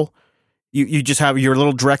control. You just you're a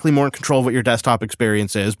little directly more in control of what your desktop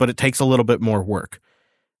experience is, but it takes a little bit more work.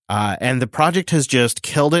 And the project has just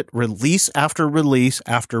killed it, release after release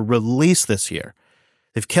after release this year.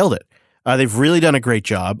 They've killed it. They've really done a great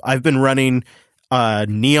job. I've been running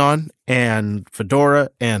Neon and Fedora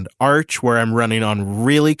and Arch, where I'm running on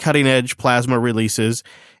really cutting edge Plasma releases,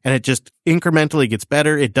 and it just incrementally gets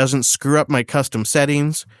better. It doesn't screw up my custom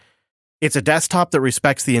settings. It's a desktop that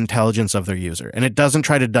respects the intelligence of their user, and it doesn't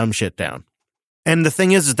try to dumb shit down. And the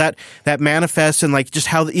thing is that manifests in like just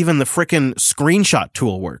how even the frickin' screenshot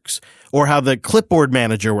tool works, or how the clipboard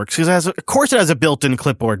manager works, because of course it has a built-in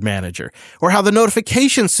clipboard manager, or how the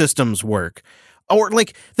notification systems work, or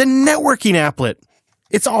like the networking applet.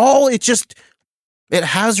 It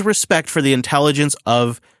has respect for the intelligence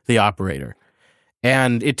of the operator.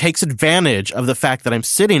 And it takes advantage of the fact that I'm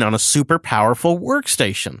sitting on a super powerful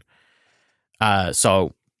workstation.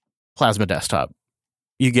 So Plasma Desktop,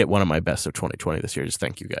 you get one of my best of 2020 this year. Just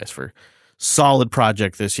thank you guys for solid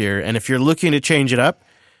project this year. And if you're looking to change it up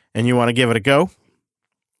and you want to give it a go,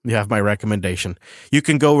 you have my recommendation. You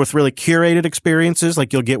can go with really curated experiences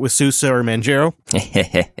like you'll get with SUSE or Manjaro.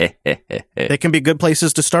 They can be good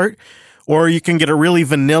places to start. Or you can get a really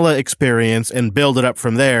vanilla experience and build it up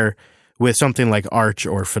from there with something like Arch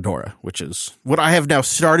or Fedora, which is what I have now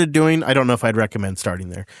started doing. I don't know if I'd recommend starting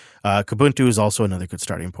there. Kubuntu is also another good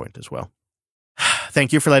starting point as well.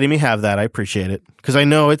 Thank you for letting me have that. I appreciate it. Because I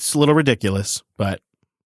know it's a little ridiculous, but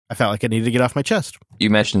I felt like I needed to get off my chest. You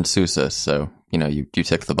mentioned SUSE, so, you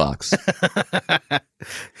ticked the box.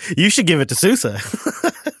 You should give it to SUSE.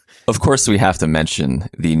 Of course, we have to mention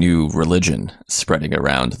the new religion spreading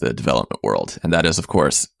around the development world. And that is, of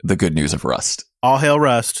course, the good news of Rust. All hail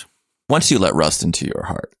Rust. Once you let Rust into your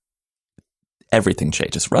heart, everything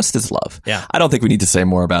changes. Rust is love. Yeah. I don't think we need to say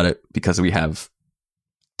more about it because we have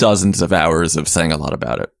dozens of hours of saying a lot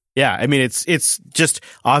about it. Yeah, I mean, it's just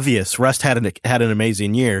obvious. Rust had an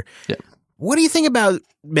amazing year. Yeah. What do you think about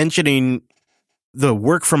mentioning the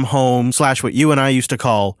work from home / what you and I used to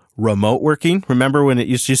call remote working? Remember when it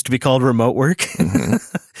used to be called remote work? Mm-hmm.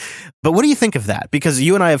 But what do you think of that? Because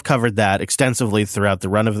you and I have covered that extensively throughout the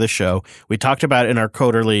run of the show. We talked about it in our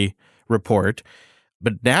quarterly report.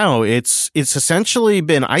 But now it's essentially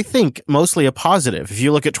been, I think, mostly a positive. If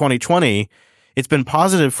you look at 2020, it's been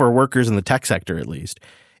positive for workers in the tech sector, at least.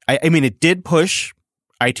 I mean, it did push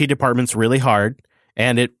IT departments really hard,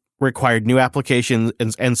 and it required new applications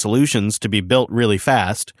and solutions to be built really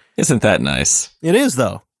fast. Isn't that nice? It is,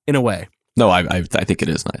 though, in a way. No, I think it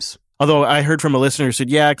is nice. Although I heard from a listener who said,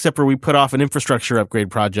 yeah, except for we put off an infrastructure upgrade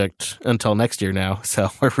project until next year now. So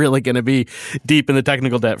we're really going to be deep in the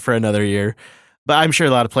technical debt for another year. But I'm sure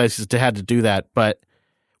a lot of places had to do that. But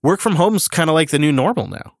work from home is kind of like the new normal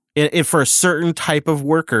now. If for a certain type of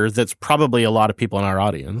worker, that's probably a lot of people in our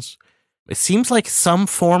audience, it seems like some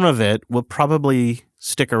form of it will probably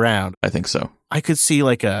stick around. I think so. I could see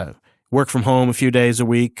like a work from home a few days a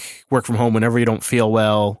week, work from home whenever you don't feel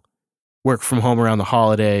well, work from home around the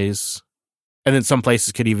holidays. And then some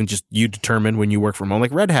places could even just you determine when you work from home.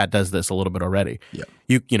 Like Red Hat does this a little bit already. Yeah.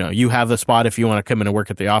 You have the spot if you want to come in and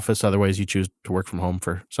work at the office. Otherwise, you choose to work from home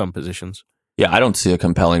for some positions. Yeah, I don't see a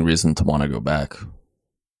compelling reason to want to go back.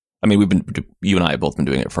 I mean, you and I have both been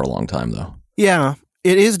doing it for a long time, though. Yeah,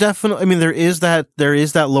 it is definitely. I mean, there is that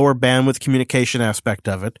lower bandwidth communication aspect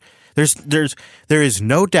of it. There is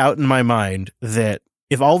no doubt in my mind that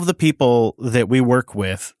if all of the people that we work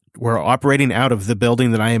with were operating out of the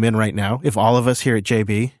building that I am in right now, if all of us here at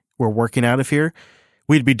JB were working out of here,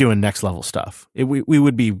 we'd be doing next level stuff. We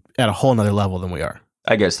would be at a whole nother level than we are.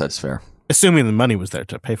 I guess that's fair. Assuming the money was there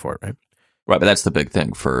to pay for it, right? Right, but that's the big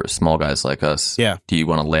thing for small guys like us. Yeah. Do you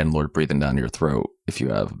want a landlord breathing down your throat if you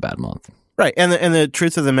have a bad month? Right. And the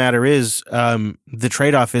truth of the matter is, the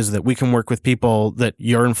trade-off is that we can work with people that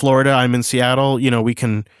you're in Florida, I'm in Seattle. You know, we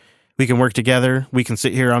can work together. We can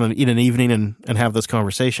sit here in an evening and have this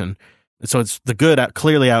conversation. So it's the good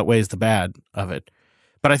clearly outweighs the bad of it.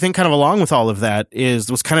 But I think kind of along with all of that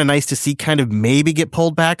what's kind of nice to see kind of maybe get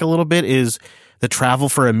pulled back a little bit is the travel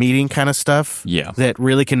for a meeting kind of stuff. Yeah. That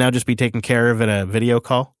really can now just be taken care of in a video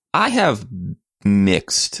call. I have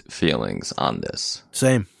mixed feelings on this.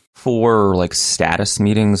 Same. For like status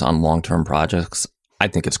meetings on long-term projects, I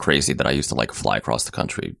think it's crazy that I used to like fly across the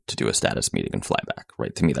country to do a status meeting and fly back,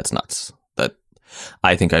 right? To me, that's nuts. That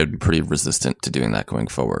I think I would be pretty resistant to doing that going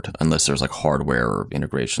forward, unless there's like hardware or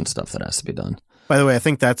integration stuff that has to be done. By the way, I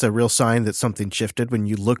think that's a real sign that something shifted when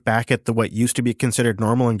you look back at what used to be considered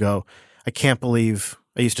normal and go, I can't believe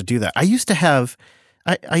I used to do that. I used to have,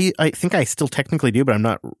 I think I still technically do, but I'm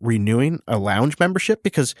not renewing a lounge membership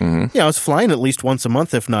because, I was flying at least once a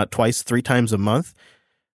month, if not twice, 3 times a month.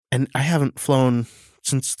 And I haven't flown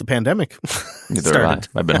since the pandemic started.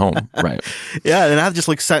 I've been home, right? Yeah, and I've just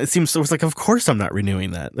it was like, of course I'm not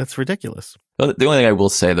renewing that. That's ridiculous. The only thing I will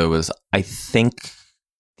say though is I think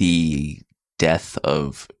the death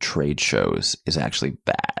of trade shows is actually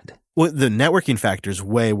bad. Well, the networking factor is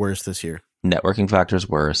way worse this year. Networking factor is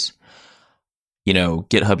worse. You know,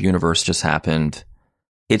 GitHub Universe just happened.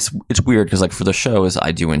 It's weird because like for the shows,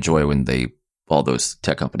 I do enjoy when all those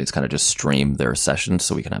tech companies kind of just stream their sessions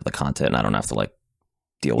so we can have the content and I don't have to like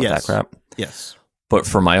deal with that crap. Yes. But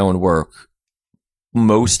for my own work,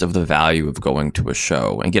 most of the value of going to a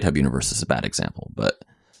show, and GitHub Universe is a bad example, but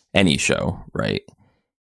any show, right,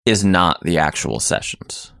 is not the actual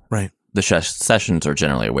sessions. Right. The sessions are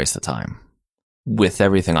generally a waste of time. With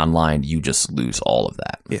everything online, you just lose all of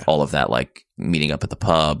that. Yeah. All of that, like meeting up at the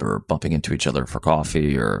pub or bumping into each other for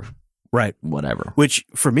coffee or whatever. Which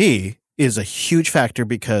for me is a huge factor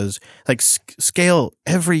because like scale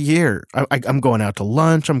every year. I'm going out to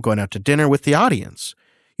lunch. I'm going out to dinner with the audience,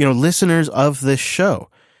 listeners of this show.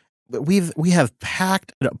 We have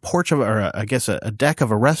packed a porch of, or I guess a deck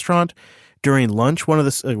of a restaurant during lunch. One of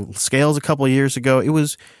the scales a couple of years ago, it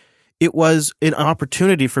was an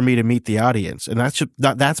opportunity for me to meet the audience, and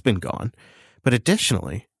that's been gone. But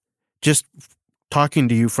additionally, just talking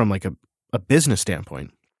to you from like a business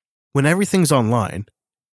standpoint, when everything's online,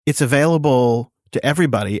 it's available to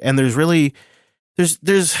everybody, and there's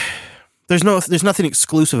nothing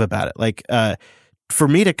exclusive about it. Like for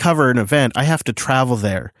me to cover an event, I have to travel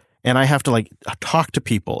there, and I have to like talk to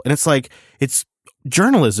people, and it's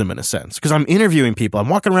journalism in a sense because I'm interviewing people. I'm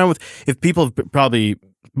walking around if people have probably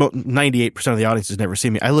 98% of the audience has never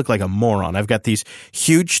seen me, I look like a moron. I've got these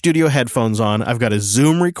huge studio headphones on. I've got a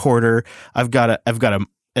Zoom recorder. I've got a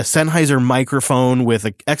Sennheiser microphone with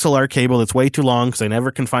an XLR cable that's way too long because I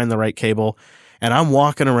never can find the right cable. And I'm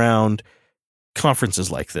walking around conferences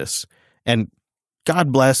like this. And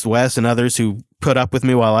God bless Wes and others who put up with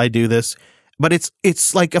me while I do this. But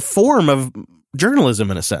it's like a form of journalism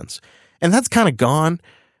in a sense. And that's kind of gone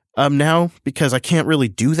now because I can't really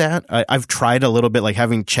do that. I've tried a little bit like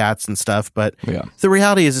having chats and stuff, but the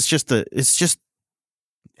reality is it's just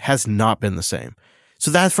has not been the same.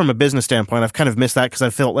 So that from a business standpoint, I've kind of missed that because I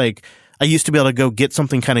felt like I used to be able to go get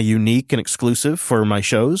something kind of unique and exclusive for my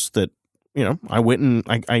shows that, I went and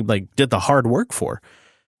I like did the hard work for,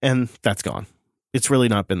 and that's gone. It's really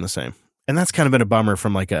not been the same. And that's kind of been a bummer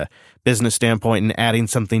from like a business standpoint and adding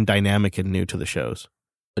something dynamic and new to the shows.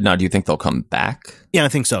 Now, do you think they'll come back? Yeah, I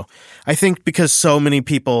think so. I think because so many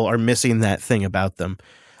people are missing that thing about them.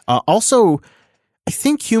 Also, I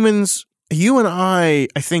think humans, you and I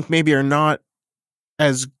think maybe are not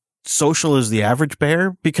as social as the average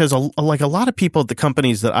bear, because like a lot of people at the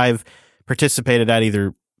companies that I've participated at,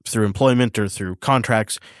 either through employment or through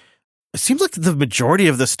contracts, it seems like the majority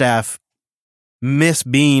of the staff miss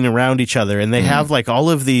being around each other, and they have like all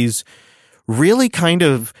of these really kind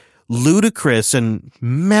of ludicrous and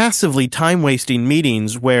massively time-wasting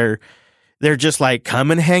meetings where they're just like, come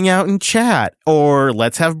and hang out and chat, or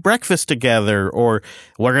let's have breakfast together, or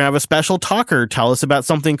we're going to have a special talker tell us about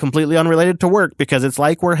something completely unrelated to work because it's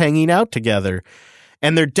like we're hanging out together.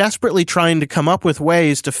 And they're desperately trying to come up with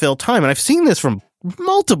ways to fill time. And I've seen this from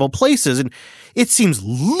multiple places, and it seems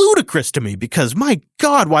ludicrous to me because, my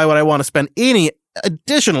God, why would I want to spend any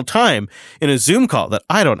additional time in a Zoom call that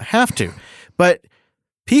I don't have to? But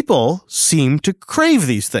people seem to crave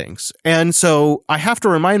these things. And so I have to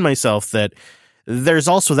remind myself that there's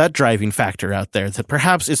also that driving factor out there, that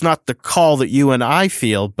perhaps it's not the call that you and I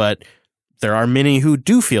feel, but there are many who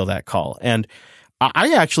do feel that call. And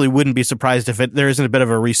I actually wouldn't be surprised if there isn't a bit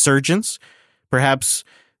of a resurgence. Perhaps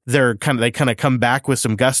they kind of come back with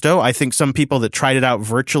some gusto. I think some people that tried it out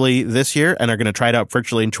virtually this year and are going to try it out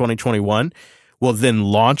virtually in 2021 will then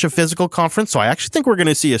launch a physical conference. So I actually think we're going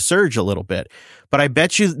to see a surge a little bit. But I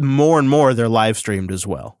bet you more and more they're live streamed as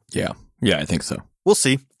well. Yeah, I think so. We'll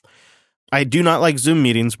see. I do not like Zoom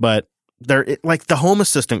meetings, but like the Home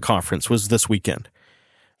Assistant conference was this weekend.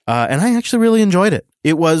 And I actually really enjoyed it.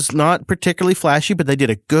 It was not particularly flashy, but they did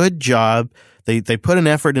a good job. They put an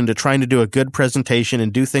effort into trying to do a good presentation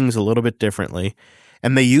and do things a little bit differently.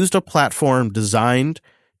 And they used a platform designed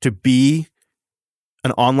to be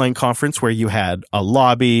an online conference where you had a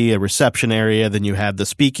lobby, a reception area, then you had the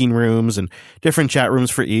speaking rooms and different chat rooms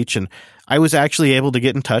for each. And I was actually able to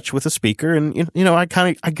get in touch with a speaker, and I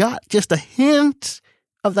got just a hint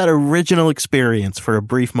of that original experience for a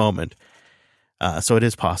brief moment. So it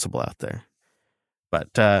is possible out there.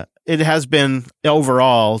 But it has been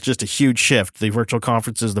overall just a huge shift. The virtual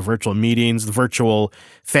conferences, the virtual meetings, the virtual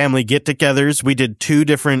family get-togethers. We did 2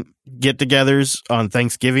 different get-togethers on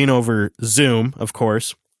Thanksgiving over Zoom, of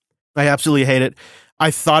course. I absolutely hate it.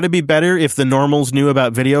 I thought it'd be better if the normals knew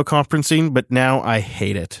about video conferencing, but now I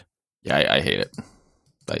hate it. Yeah, I hate it.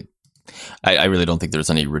 I really don't think there's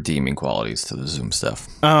any redeeming qualities to the Zoom stuff.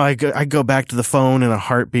 Oh, I go back to the phone in a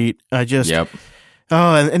heartbeat. Yep.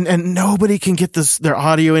 Oh, and nobody can get their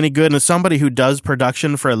audio any good. And as somebody who does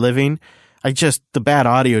production for a living, the bad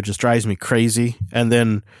audio just drives me crazy. And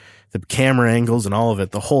then the camera angles and all of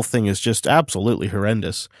it, the whole thing is just absolutely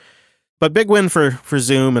horrendous. But big win for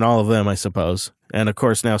Zoom and all of them, I suppose. And of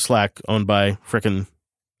course now Slack, owned by frickin'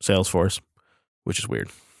 Salesforce, which is weird.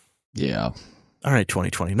 Yeah. All right,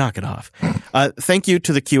 2020, knock it off. Thank you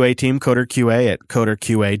to the QA team, Coder QA at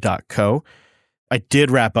coderqa.co. I did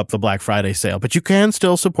wrap up the Black Friday sale, but you can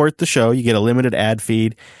still support the show. You get a limited ad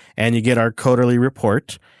feed, and you get our Coderly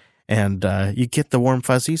report, and you get the warm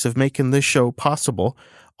fuzzies of making this show possible.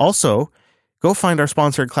 Also, go find our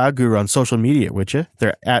sponsor, Cloud Guru, on social media, would you?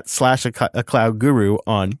 They're at /a Cloud Guru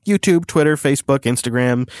on YouTube, Twitter, Facebook,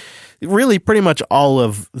 Instagram. Really, pretty much all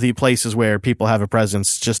of the places where people have a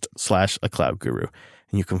presence, just /a Cloud Guru.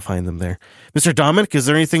 And you can find them there. Mr. Dominic, is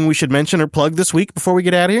there anything we should mention or plug this week before we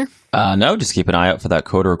get out of here? No, just keep an eye out for that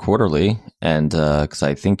Coder Quarterly. And because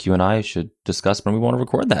I think you and I should discuss when we want to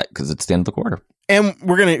record that, because it's the end of the quarter. And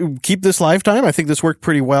we're going to keep this live time. I think this worked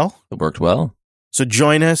pretty well. It worked well. So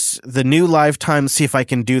join us. The new live time, see if I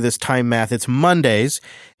can do this time math. It's Mondays.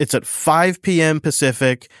 It's at 5 p.m.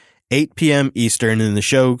 Pacific, 8 p.m. Eastern, and the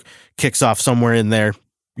show kicks off somewhere in there.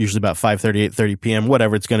 Usually about 5:30, 8:30 p.m.,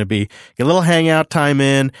 whatever it's going to be. Get a little hangout time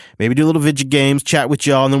in, maybe do a little video games, chat with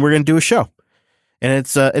y'all, and then we're going to do a show. And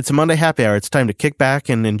it's a Monday happy hour. It's time to kick back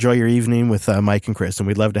and enjoy your evening with Mike and Chris, and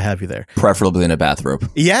we'd love to have you there. Preferably in a bathrobe.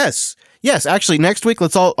 Yes. Actually, next week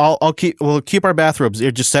we'll keep our bathrobes.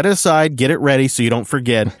 Just set it aside, get it ready so you don't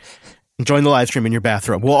forget. Join the live stream in your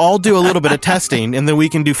bathrobe. We'll all do a little bit of testing, and then we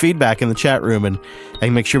can do feedback in the chat room and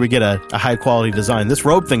make sure we get a high quality design. This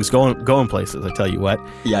robe thing's going places, I tell you what.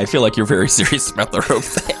 Yeah, I feel like you're very serious about the robe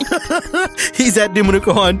thing. He's at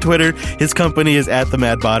Dominuco on Twitter. His company is at The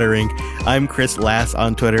Mad Bottering. I'm Chris Lass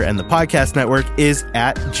on Twitter, and the podcast network is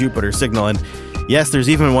at Jupiter Signal. And yes, there's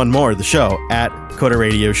even one more, the show, at Coder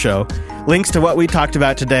Radio Show. Links to what we talked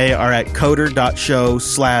about today are at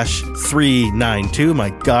coder.show/392.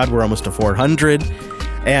 My God, we're almost to 400.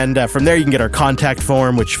 And from there, you can get our contact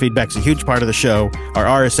form, which feedback's a huge part of the show, our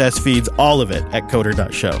RSS feeds, all of it at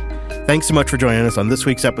coder.show. Thanks so much for joining us on this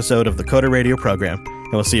week's episode of the Coder Radio program.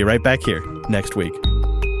 And we'll see you right back here next week.